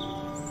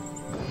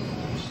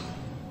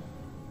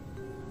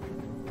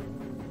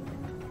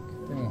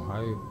 Tem um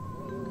raio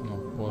que eu não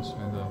posso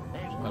ainda.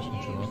 Acho que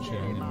continuar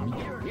atirando em mim.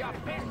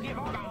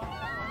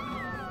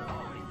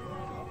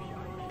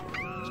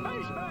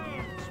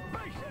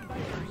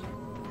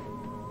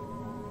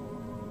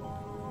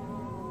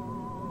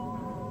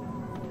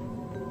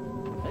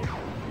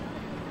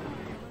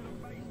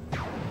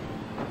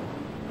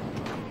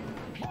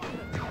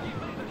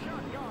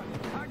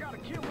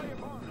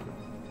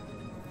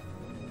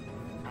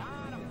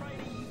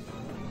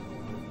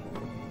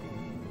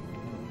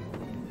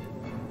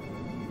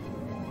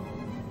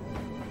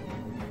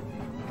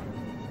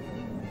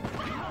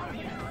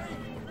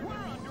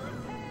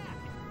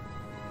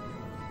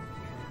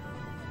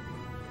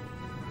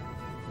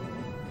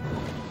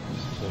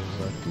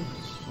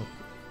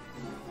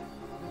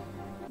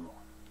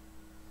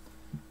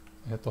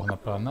 retornar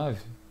para a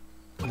nave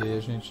e aí a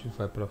gente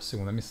vai para a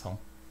segunda missão.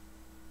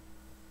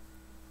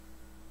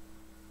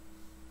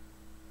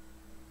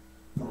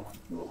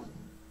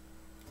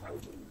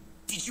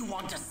 Did you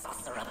want a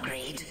saucer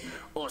upgrade?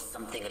 Or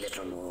something a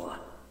little more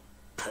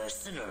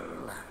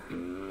personal?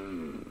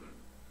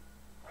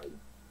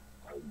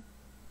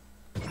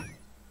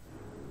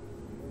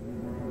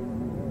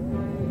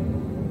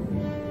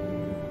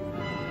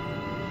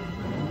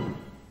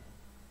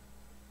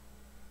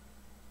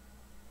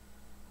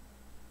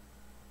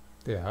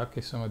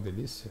 Terráqueos são uma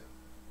delícia.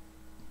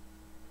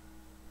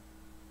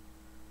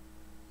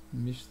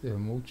 Mr.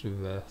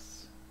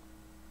 Multiverse.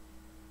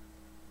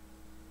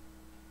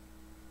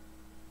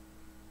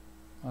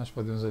 Nós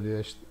podemos ali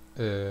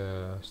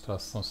a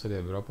extração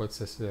cerebral pode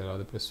ser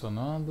acelerada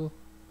pressionando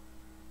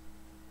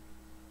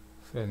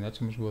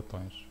frenéticos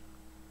botões.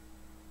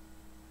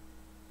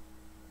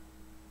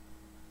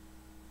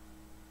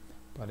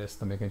 Parece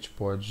também que a gente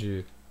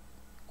pode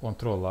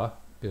controlar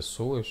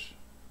pessoas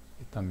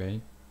e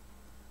também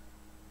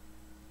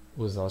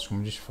usá-las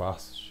como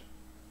disfarces.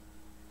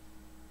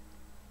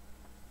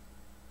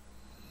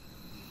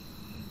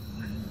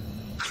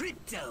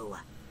 Crypto!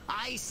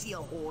 I see a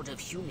horde of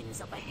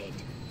humans up ahead,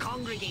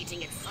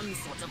 congregating at some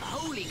sort of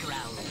holy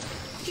ground.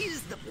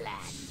 Here's the plan.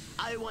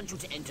 I want you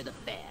to enter the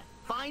fair,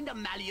 find a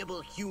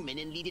malleable human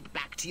and lead it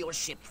back to your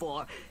ship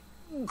for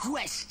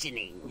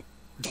questioning.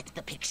 Get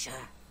the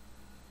picture?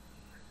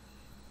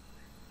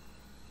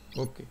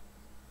 Ok.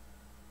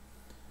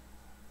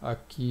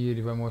 Aqui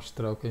ele vai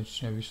mostrar o que a gente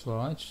tinha visto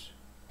lá antes.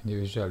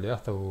 Níveis de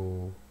alerta,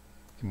 o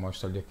que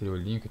mostra ali aquele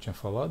olhinho que eu tinha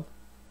falado.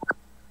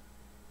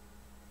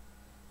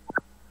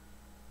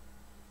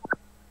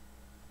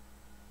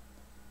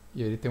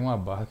 E ele tem uma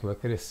barra que vai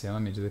crescendo à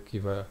medida que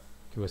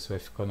você vai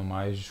ficando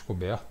mais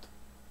descoberto.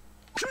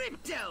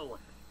 Crypto!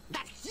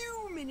 That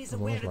human is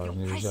Vamos aware lá, of your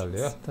níveis de presence.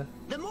 alerta.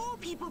 The more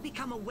people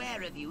become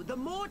aware of you, the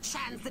more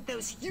chance that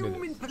those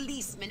human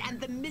policemen and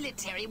the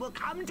military will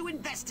come to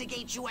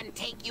investigate you and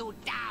take you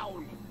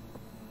down.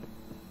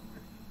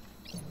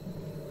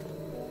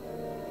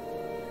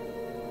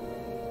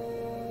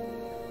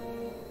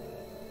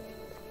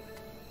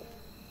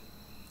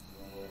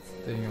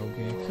 Tem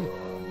alguém aqui?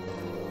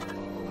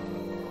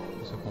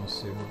 Se eu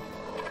consigo.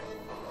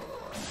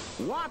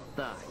 What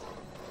the?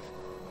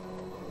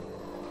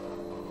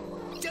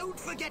 Don't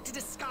forget to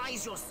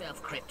disguise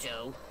yourself,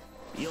 Crypto.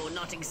 You're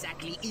not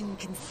exactly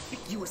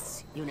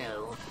inconspicuous, you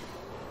know.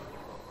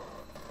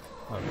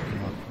 Aqui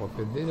uma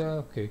cópia dele,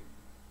 ok.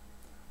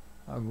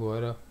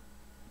 Agora,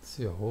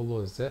 esse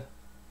Holozé.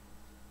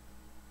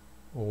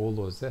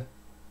 Holozé.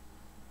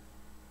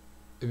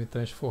 Eu me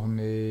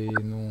transformei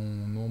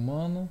num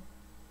humano.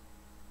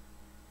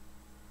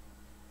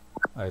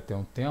 Aí tem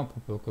um tempo,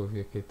 pelo que eu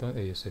vi aqui,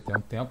 é isso, aí tem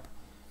um tempo.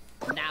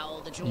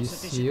 Now that you're E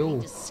se eu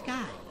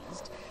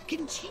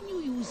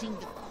continue using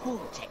the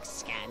cortex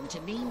scan to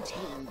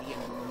maintain the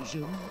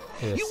illusion.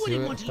 se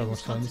eu tá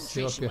mostrando, se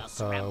eu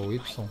apertar o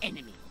Y,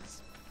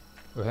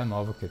 eu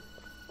renovo aqui.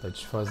 Tá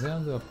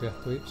desfazendo, eu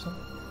aperto o Y.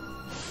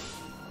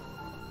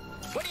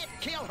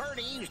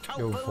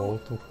 Eu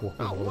volto, o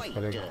corpo volta, fica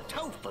legal. Beleza.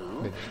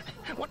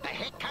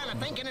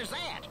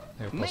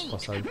 Eu posso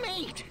passar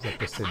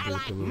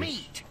desapercebido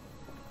pelos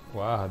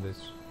guardas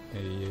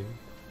e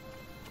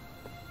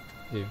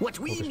What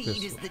we outras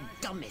need is pessoas. the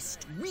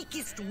dumbest,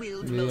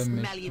 weakest-willed, E a most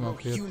uma malleable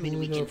human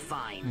we can criatura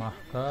find.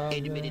 marcada.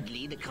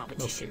 Admittedly, the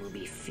competition will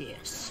be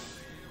fierce.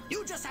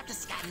 You just have to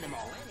scan them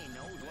all. He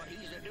knows what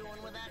he's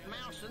doing with that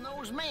mouse and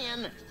those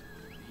men.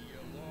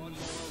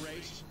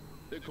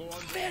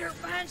 Better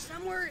find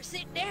somewhere to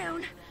sit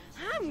down.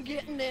 I'm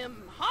getting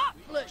them hot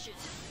flushes.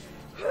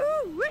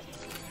 Woo-wee.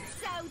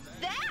 So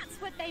that's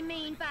what they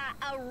mean by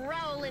a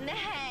roll in the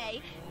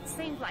hay.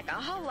 Seems like a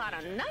whole lot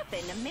of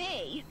nothing to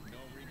me.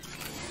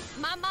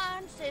 My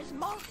mind says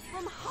march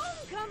from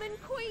homecoming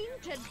queen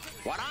to...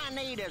 What I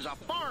need is a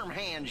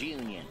farmhands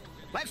union.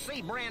 Let's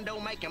see Brando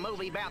make a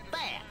movie about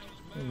that.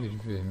 O vídeo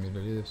vermelho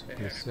ali deve ser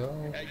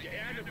policial.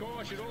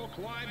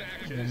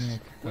 Vem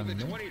aqui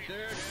também.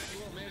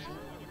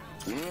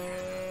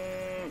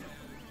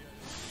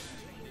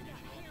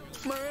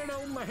 Man,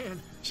 oh man,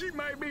 she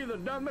may be the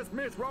dumbest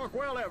Miss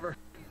Rockwell ever.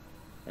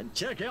 And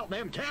check out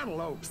them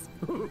cantaloupes.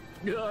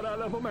 God, I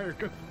love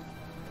America.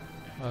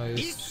 Ah,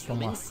 esses estão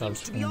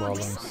marcados com bola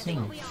em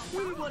cima.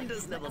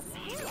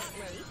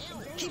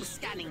 Keep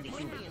scanning the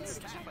humans.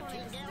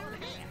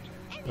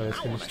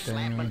 Parece que eles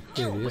têm um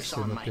interesse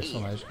no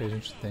personagem que a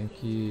gente tem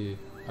que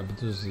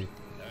abduzir.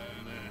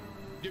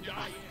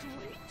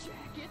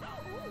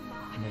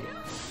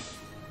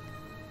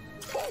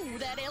 Oh,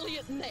 that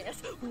Elliot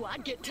Ness. Oh,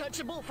 I'd get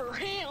touchable for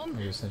him. Vamos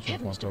ver se a gente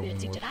Heavens encontra to algum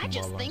Betsy, outro did I com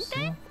just bola em think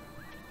cima.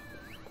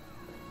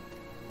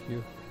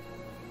 Aqui.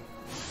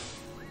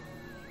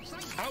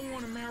 I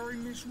want to marry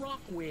Miss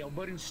Rockwell,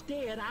 but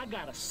instead I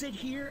gotta sit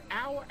here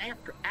hour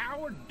after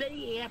hour,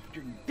 day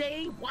after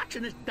day,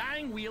 watching this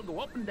dying wheel go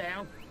up and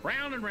down,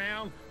 round and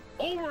round,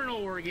 over and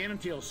over again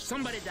until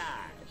somebody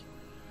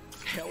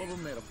dies. Hell of a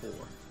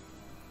metaphor.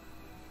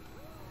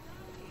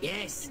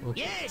 Yes,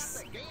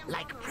 yes!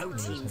 Like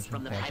proteins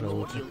from the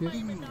primordial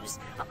ooze.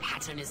 A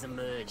pattern is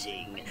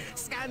emerging.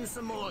 Scan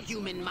some more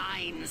human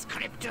minds,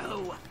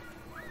 Crypto!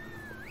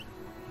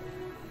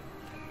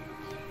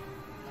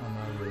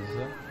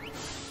 Analisar.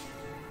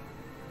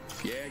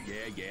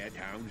 Yeah.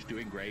 Town's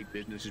doing great.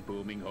 Business is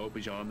booming. Hope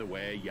is on the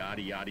way.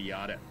 Yada, yada,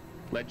 yada.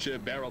 Let's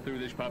barrel through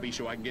this puppy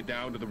so I can get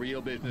down to the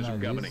real business of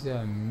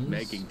governing.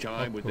 Making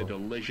time with the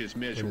delicious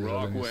Miss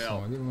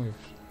Rockwell. Vamos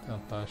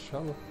tentar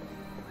achá-la.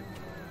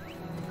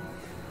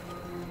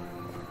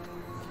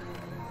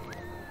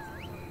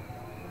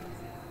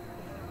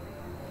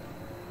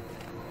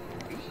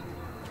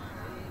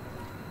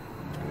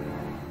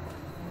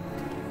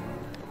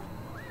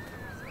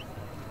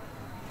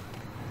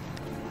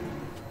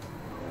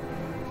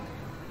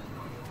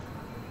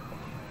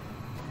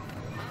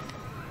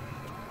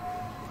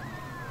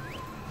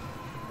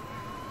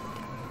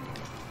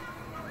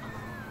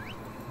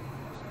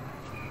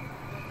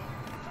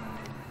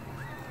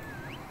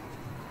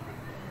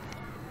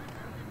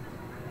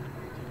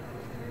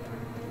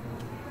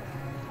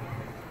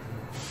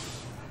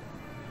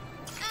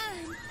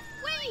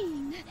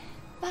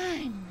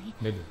 Finally,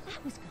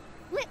 I was gonna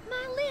flip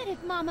my lid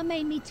if Mama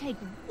made me take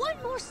one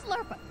more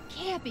slurp of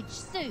cabbage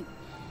soup.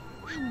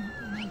 I want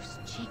roast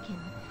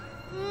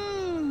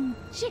chicken.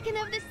 Chicken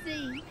of the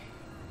sea.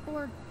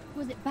 Or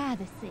was it by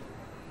the sea?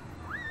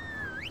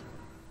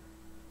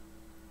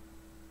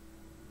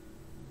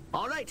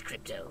 All right,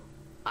 Crypto.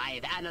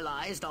 I've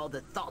analyzed all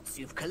the thoughts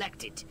you've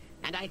collected,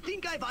 and I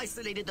think I've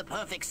isolated the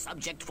perfect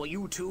subject for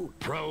you to...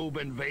 Probe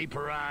and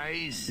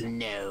vaporize?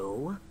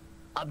 No.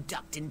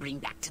 Abduct and bring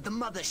back to the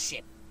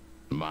mothership.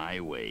 My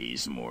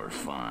way's more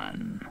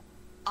fun.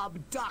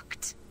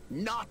 Abduct,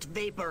 not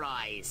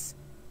vaporize.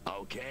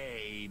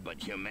 Okay,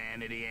 but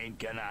humanity ain't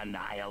gonna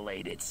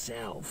annihilate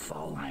itself,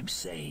 all I'm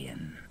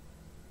saying.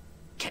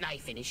 Can I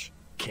finish?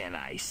 Can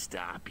I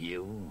stop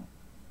you?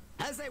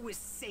 As I was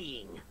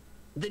saying,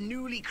 the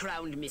newly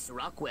crowned Miss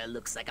Rockwell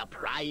looks like a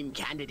prime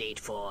candidate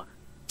for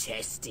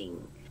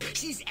testing.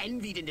 She's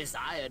envied and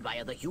desired by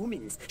other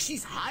humans.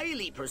 She's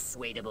highly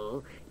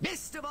persuadable.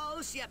 Best of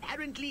all, she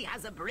apparently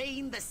has a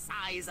brain the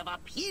size of a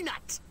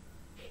peanut.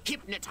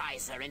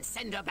 Hypnotize her and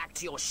send her back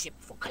to your ship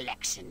for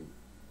collection.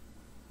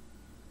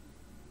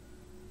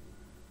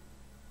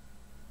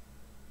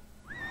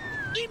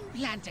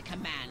 Implant a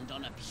command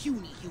on a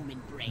puny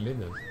human brain.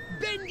 Beleza.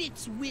 Bend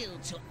its will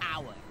to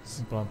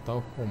ours. Implantar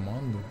o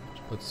comando.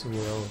 Pode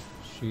segurar o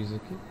X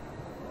aqui.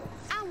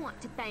 I want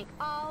to thank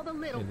all the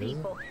little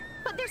people,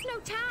 but there's no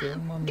Tem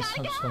time. uma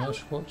missão adicional.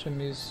 Escolte a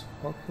Miss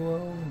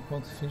Rockwell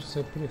enquanto finge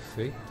ser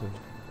prefeito.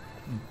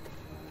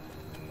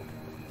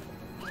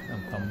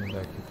 Tentar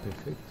mudar aqui o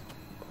prefeito.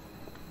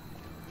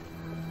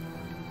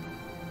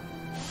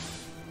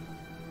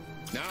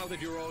 Now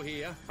that you're all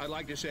here, I'd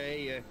like to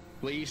say,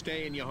 please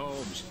stay in your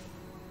homes.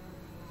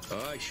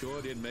 I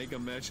sure did make a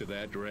mess of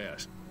that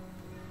dress.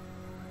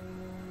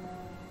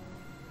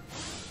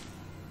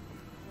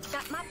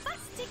 Got my bus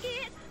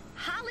ticket.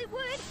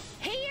 Hollywood,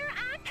 here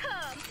I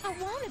come.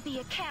 I want to be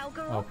a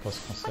cowgirl. Posso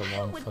but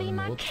cancelar who would be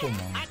my outro cat?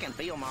 comando. I can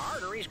feel my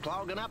arteries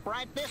clogging up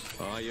right this.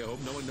 I hope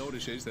no one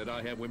notices that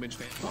I have women's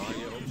panties.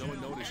 I hope no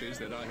one notices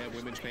that I have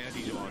women's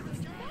panties on.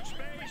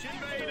 Space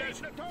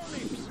invaders!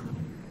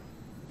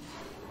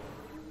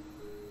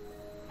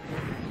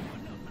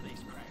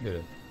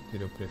 Beleza,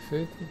 tirei o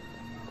prefeito.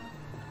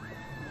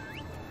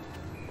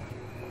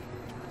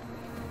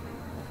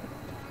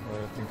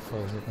 Agora eu tenho que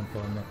fazer com que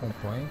ela me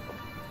acompanhe.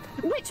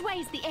 Which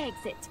way's the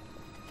exit?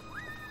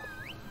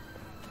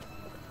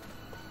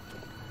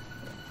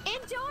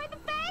 Enjoy the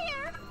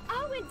fair!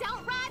 Oh, and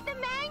don't ride the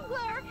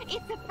mangler!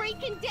 It's a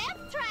freaking death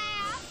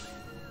trap!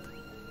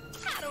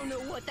 I don't know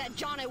what that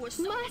Johnny was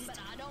saying, Must but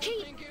I don't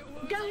keep think it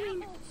was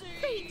going. apple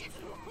Feet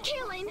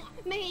killing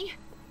me.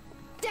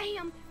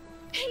 Damn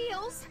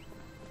heels.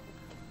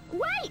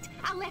 Wait!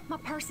 I left my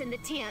purse in the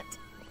tent.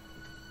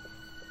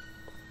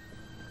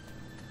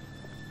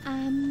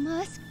 I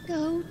must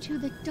go to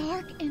the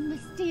dark and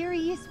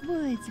mysterious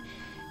woods.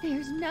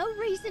 There's no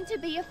reason to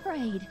be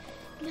afraid.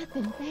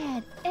 Nothing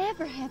bad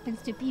ever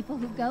happens to people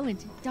who go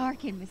into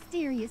dark and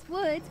mysterious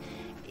woods,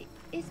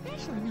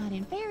 especially not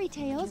in fairy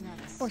tales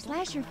or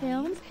slasher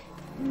films.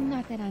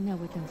 Not that I know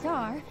what those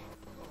are.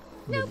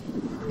 Nope,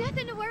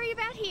 nothing to worry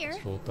about here.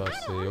 Voltar a I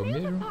ser don't eu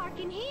remember mesmo.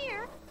 parking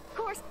here. Of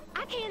course,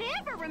 I can't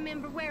ever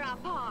remember where I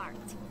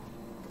parked.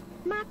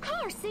 My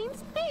car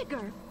seems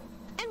bigger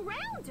and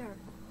rounder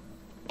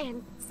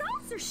and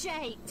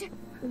saucer-shaped.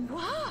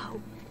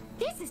 Whoa!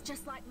 This is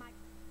just like my...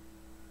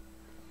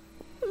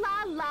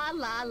 La la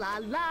la la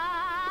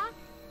la.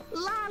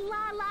 La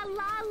la la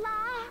la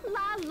la.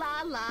 La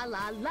la la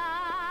la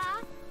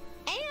la.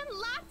 And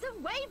lots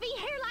of wavy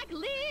hair like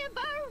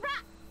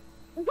liver.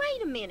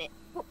 Wait a minute.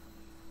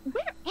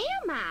 Where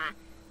am I?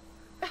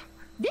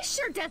 This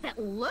sure doesn't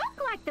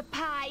look like the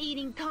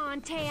pie-eating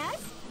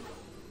contest.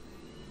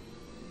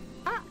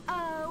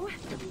 Uh-oh.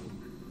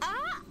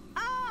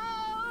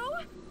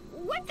 Uh-oh!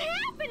 What's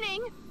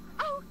happening?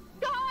 Oh,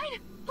 God,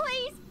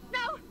 please,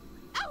 no.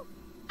 Oh,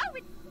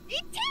 it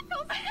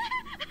tickles.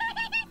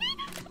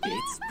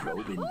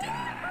 Robin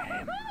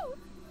time.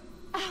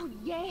 Oh,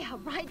 yeah,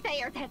 right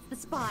there. That's the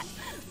spot.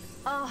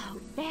 Oh,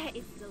 that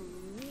is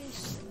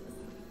delicious.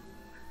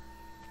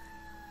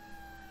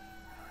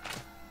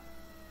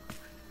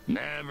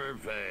 Never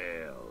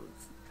fails.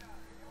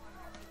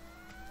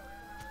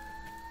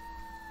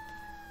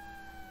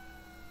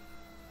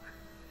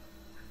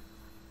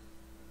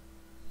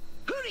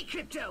 Hurry,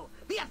 Crypto!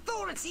 The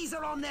authorities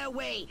are on their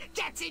way!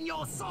 Get in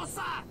your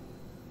saucer!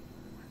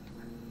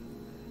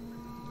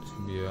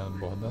 Subir a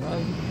borda da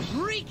nave.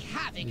 Wreak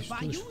havoc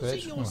by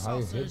using your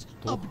saucer's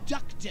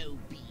abducto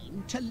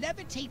beam to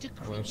levitate a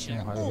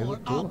creature or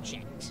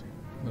object.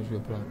 Vamos ver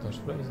para onde estão os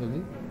prédios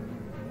ali.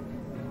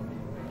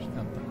 Vamos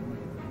tentar.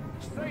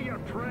 Say your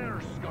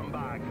prayers,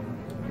 scumbag.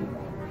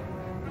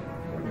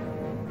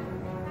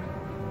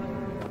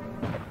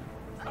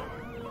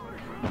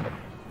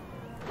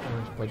 A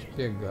gente pode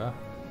pegar.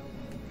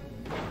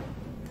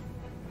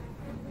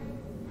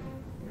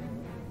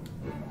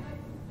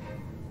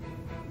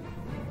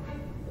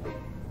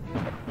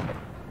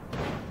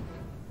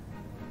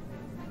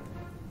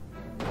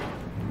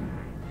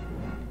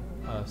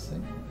 Ah,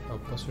 sim. Eu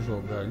posso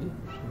jogar ali?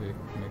 Deixa eu ver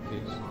como é que é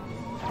isso.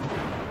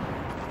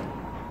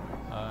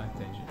 Ah,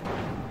 entendi.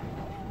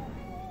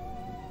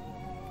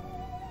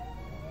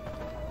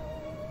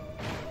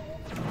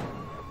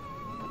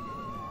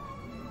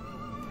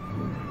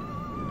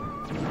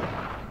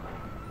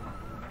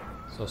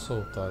 Só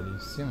soltar ali em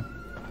cima.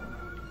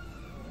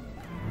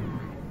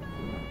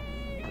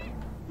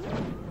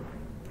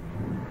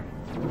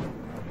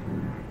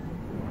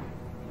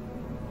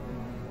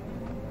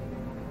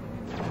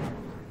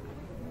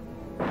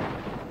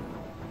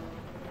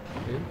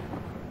 Ok.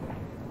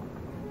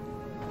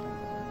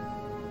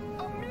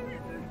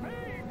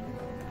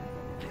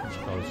 Os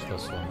carros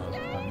estacionados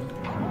para mim.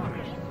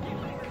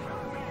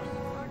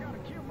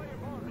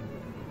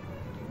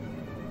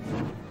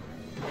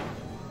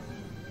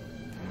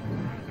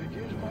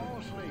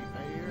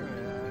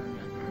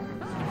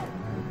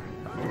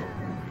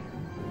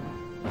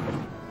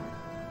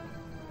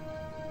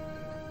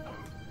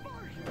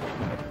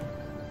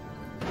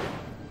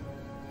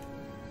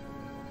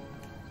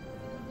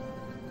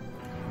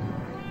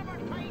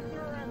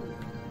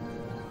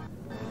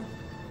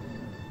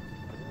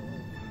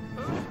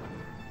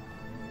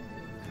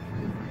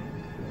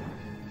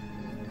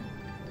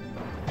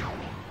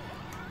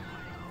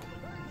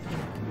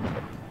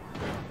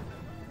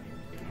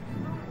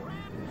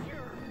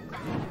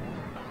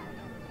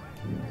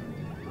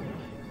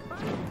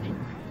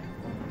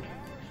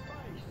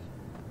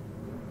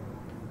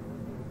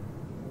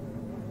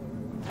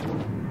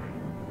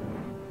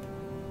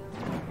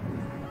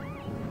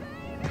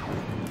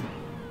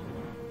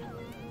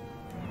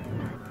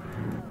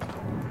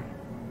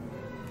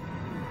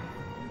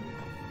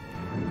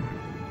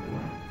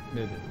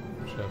 Beleza,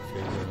 já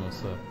fez a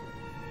nosso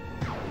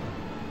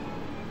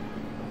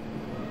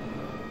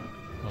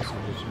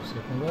objetivo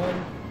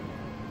secundário.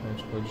 A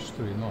gente pode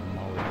destruir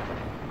normal os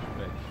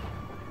prédios.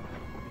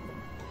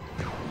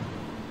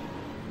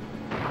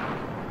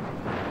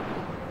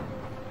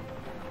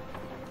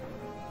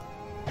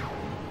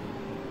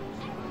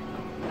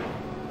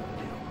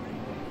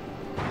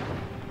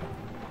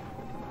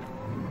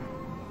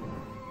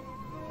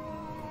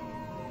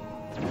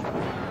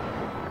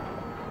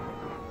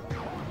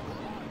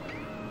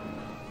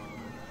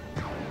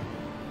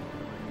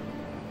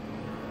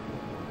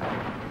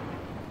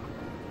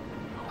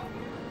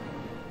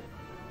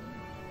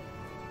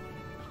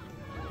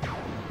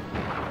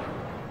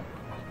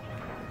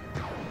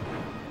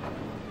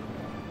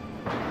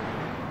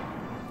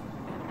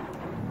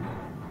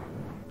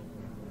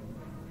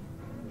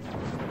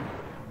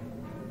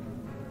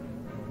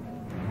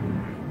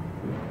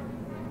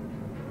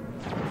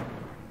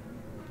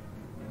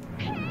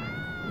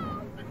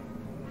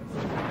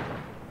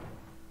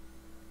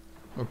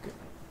 Ok.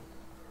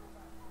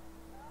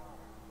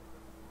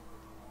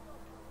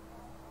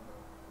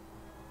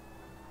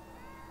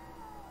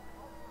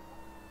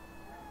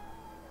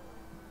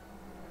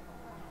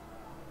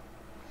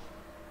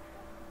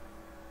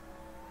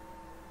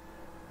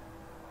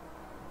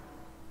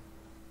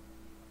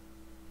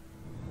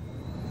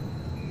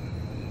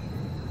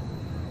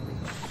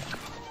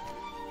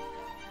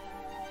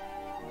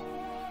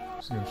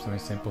 Conseguimos também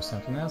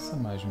 100% nessa,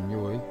 mais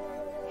 1000 aí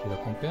de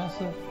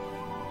recompensa.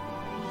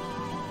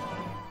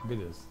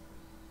 Beleza.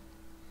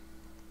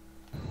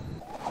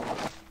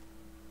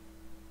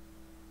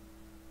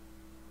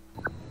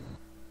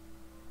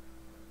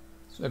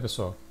 Isso aí,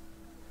 pessoal.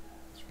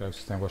 Espero que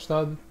vocês tenham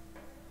gostado.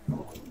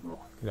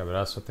 Aquele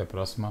abraço, até a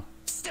próxima.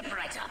 Step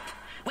right up.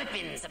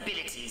 Weapons,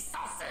 abilities,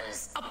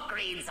 saucers,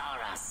 upgrades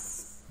are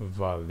us.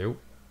 Valeu.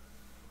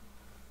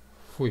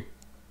 Fui.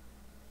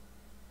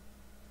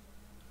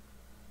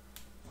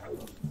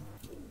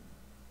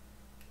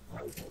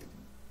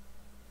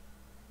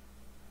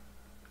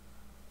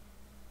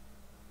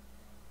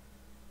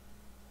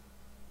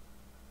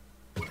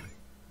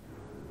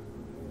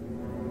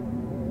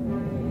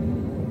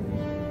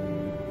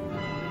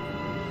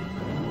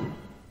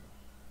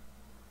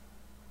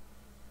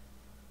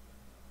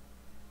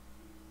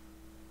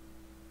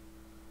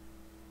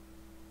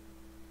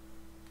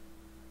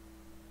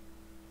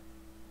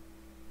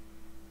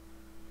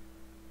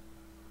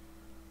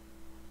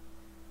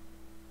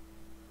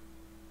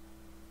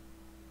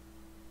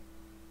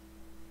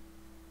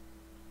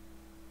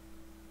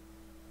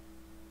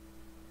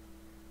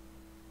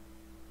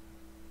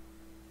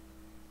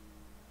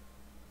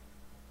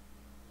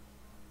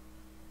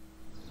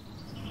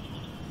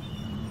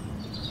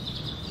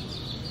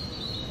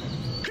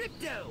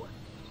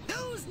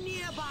 Those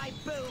nearby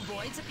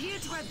bovoids appear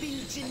to have been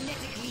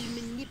genetically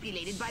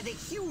manipulated by the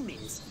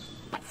humans.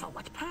 But for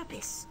what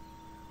purpose?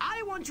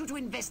 I want you to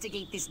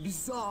investigate this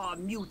bizarre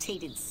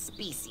mutated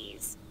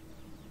species.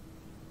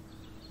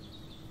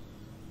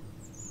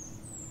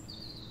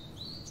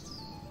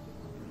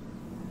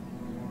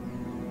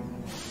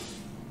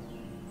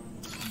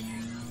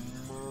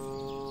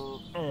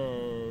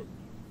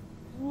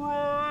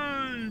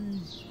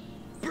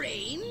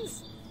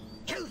 Brains?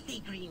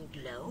 Healthy green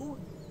glow?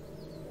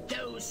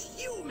 Those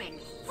human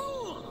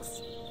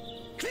fools!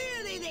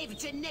 Clearly they've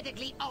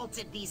genetically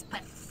altered these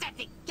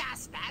pathetic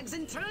gas bags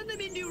and turned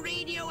them into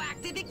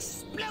radioactive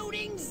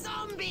exploding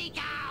zombie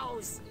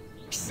cows!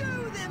 Show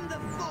them the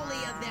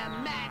folly of their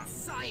mad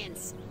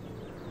science!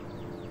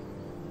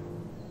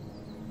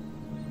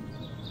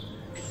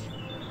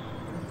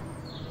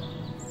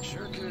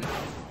 Sure could.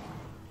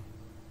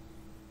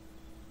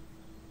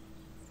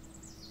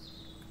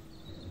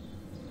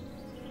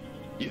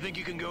 You think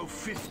you can go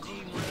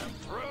 15 round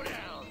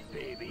throwdown,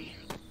 baby?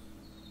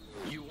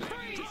 You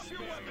raise your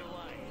weapon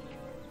like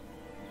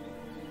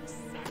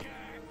sucker.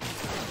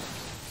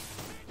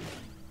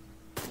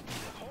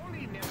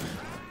 Holy never.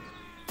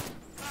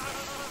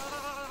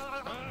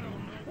 I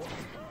don't know.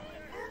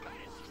 I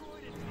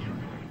destroyed it. You're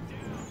going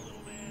down,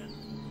 little man.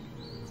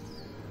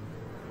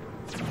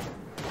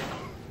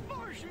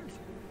 Martians.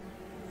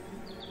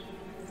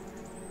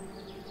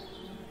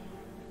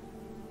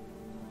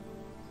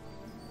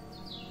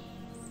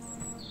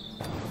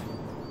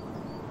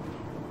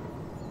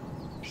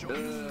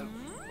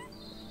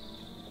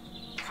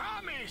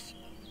 Commies!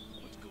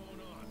 What's going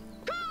on?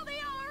 Call the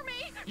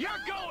army!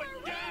 You're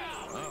going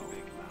down! Oh.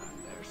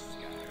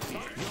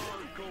 You're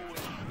going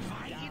down.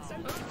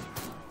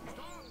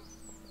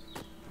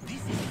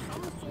 This is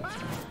some sort.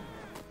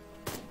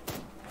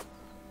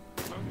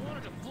 I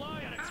wanted to fly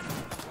at it.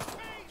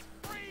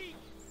 Free!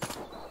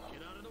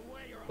 Get out of the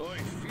way or I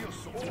feel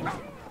so...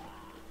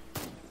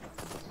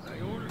 I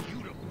order you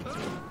to...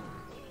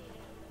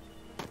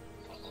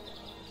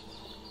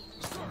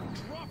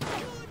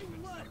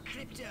 Good work,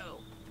 Crypto!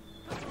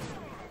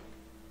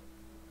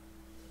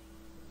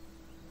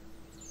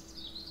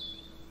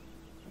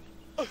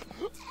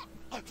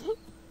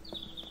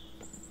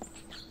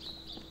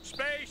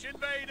 Space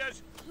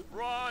invaders!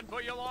 Run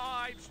for your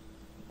lives!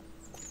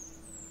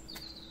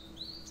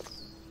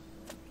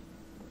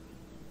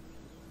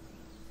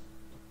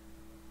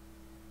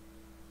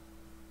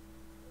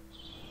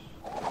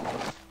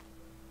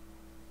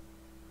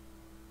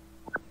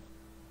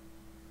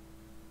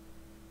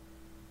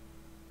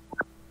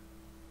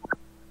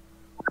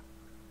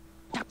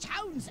 The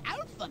town's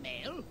alpha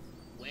male?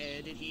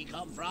 Where did he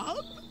come from?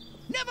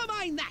 Never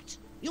mind that!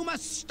 You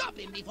must stop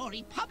him before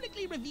he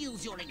publicly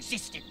reveals your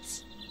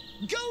existence.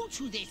 Go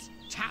to this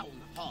town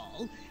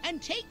hall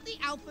and take the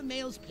alpha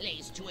male's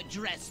place to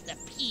address the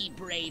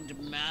pea-brained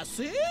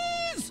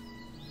masses.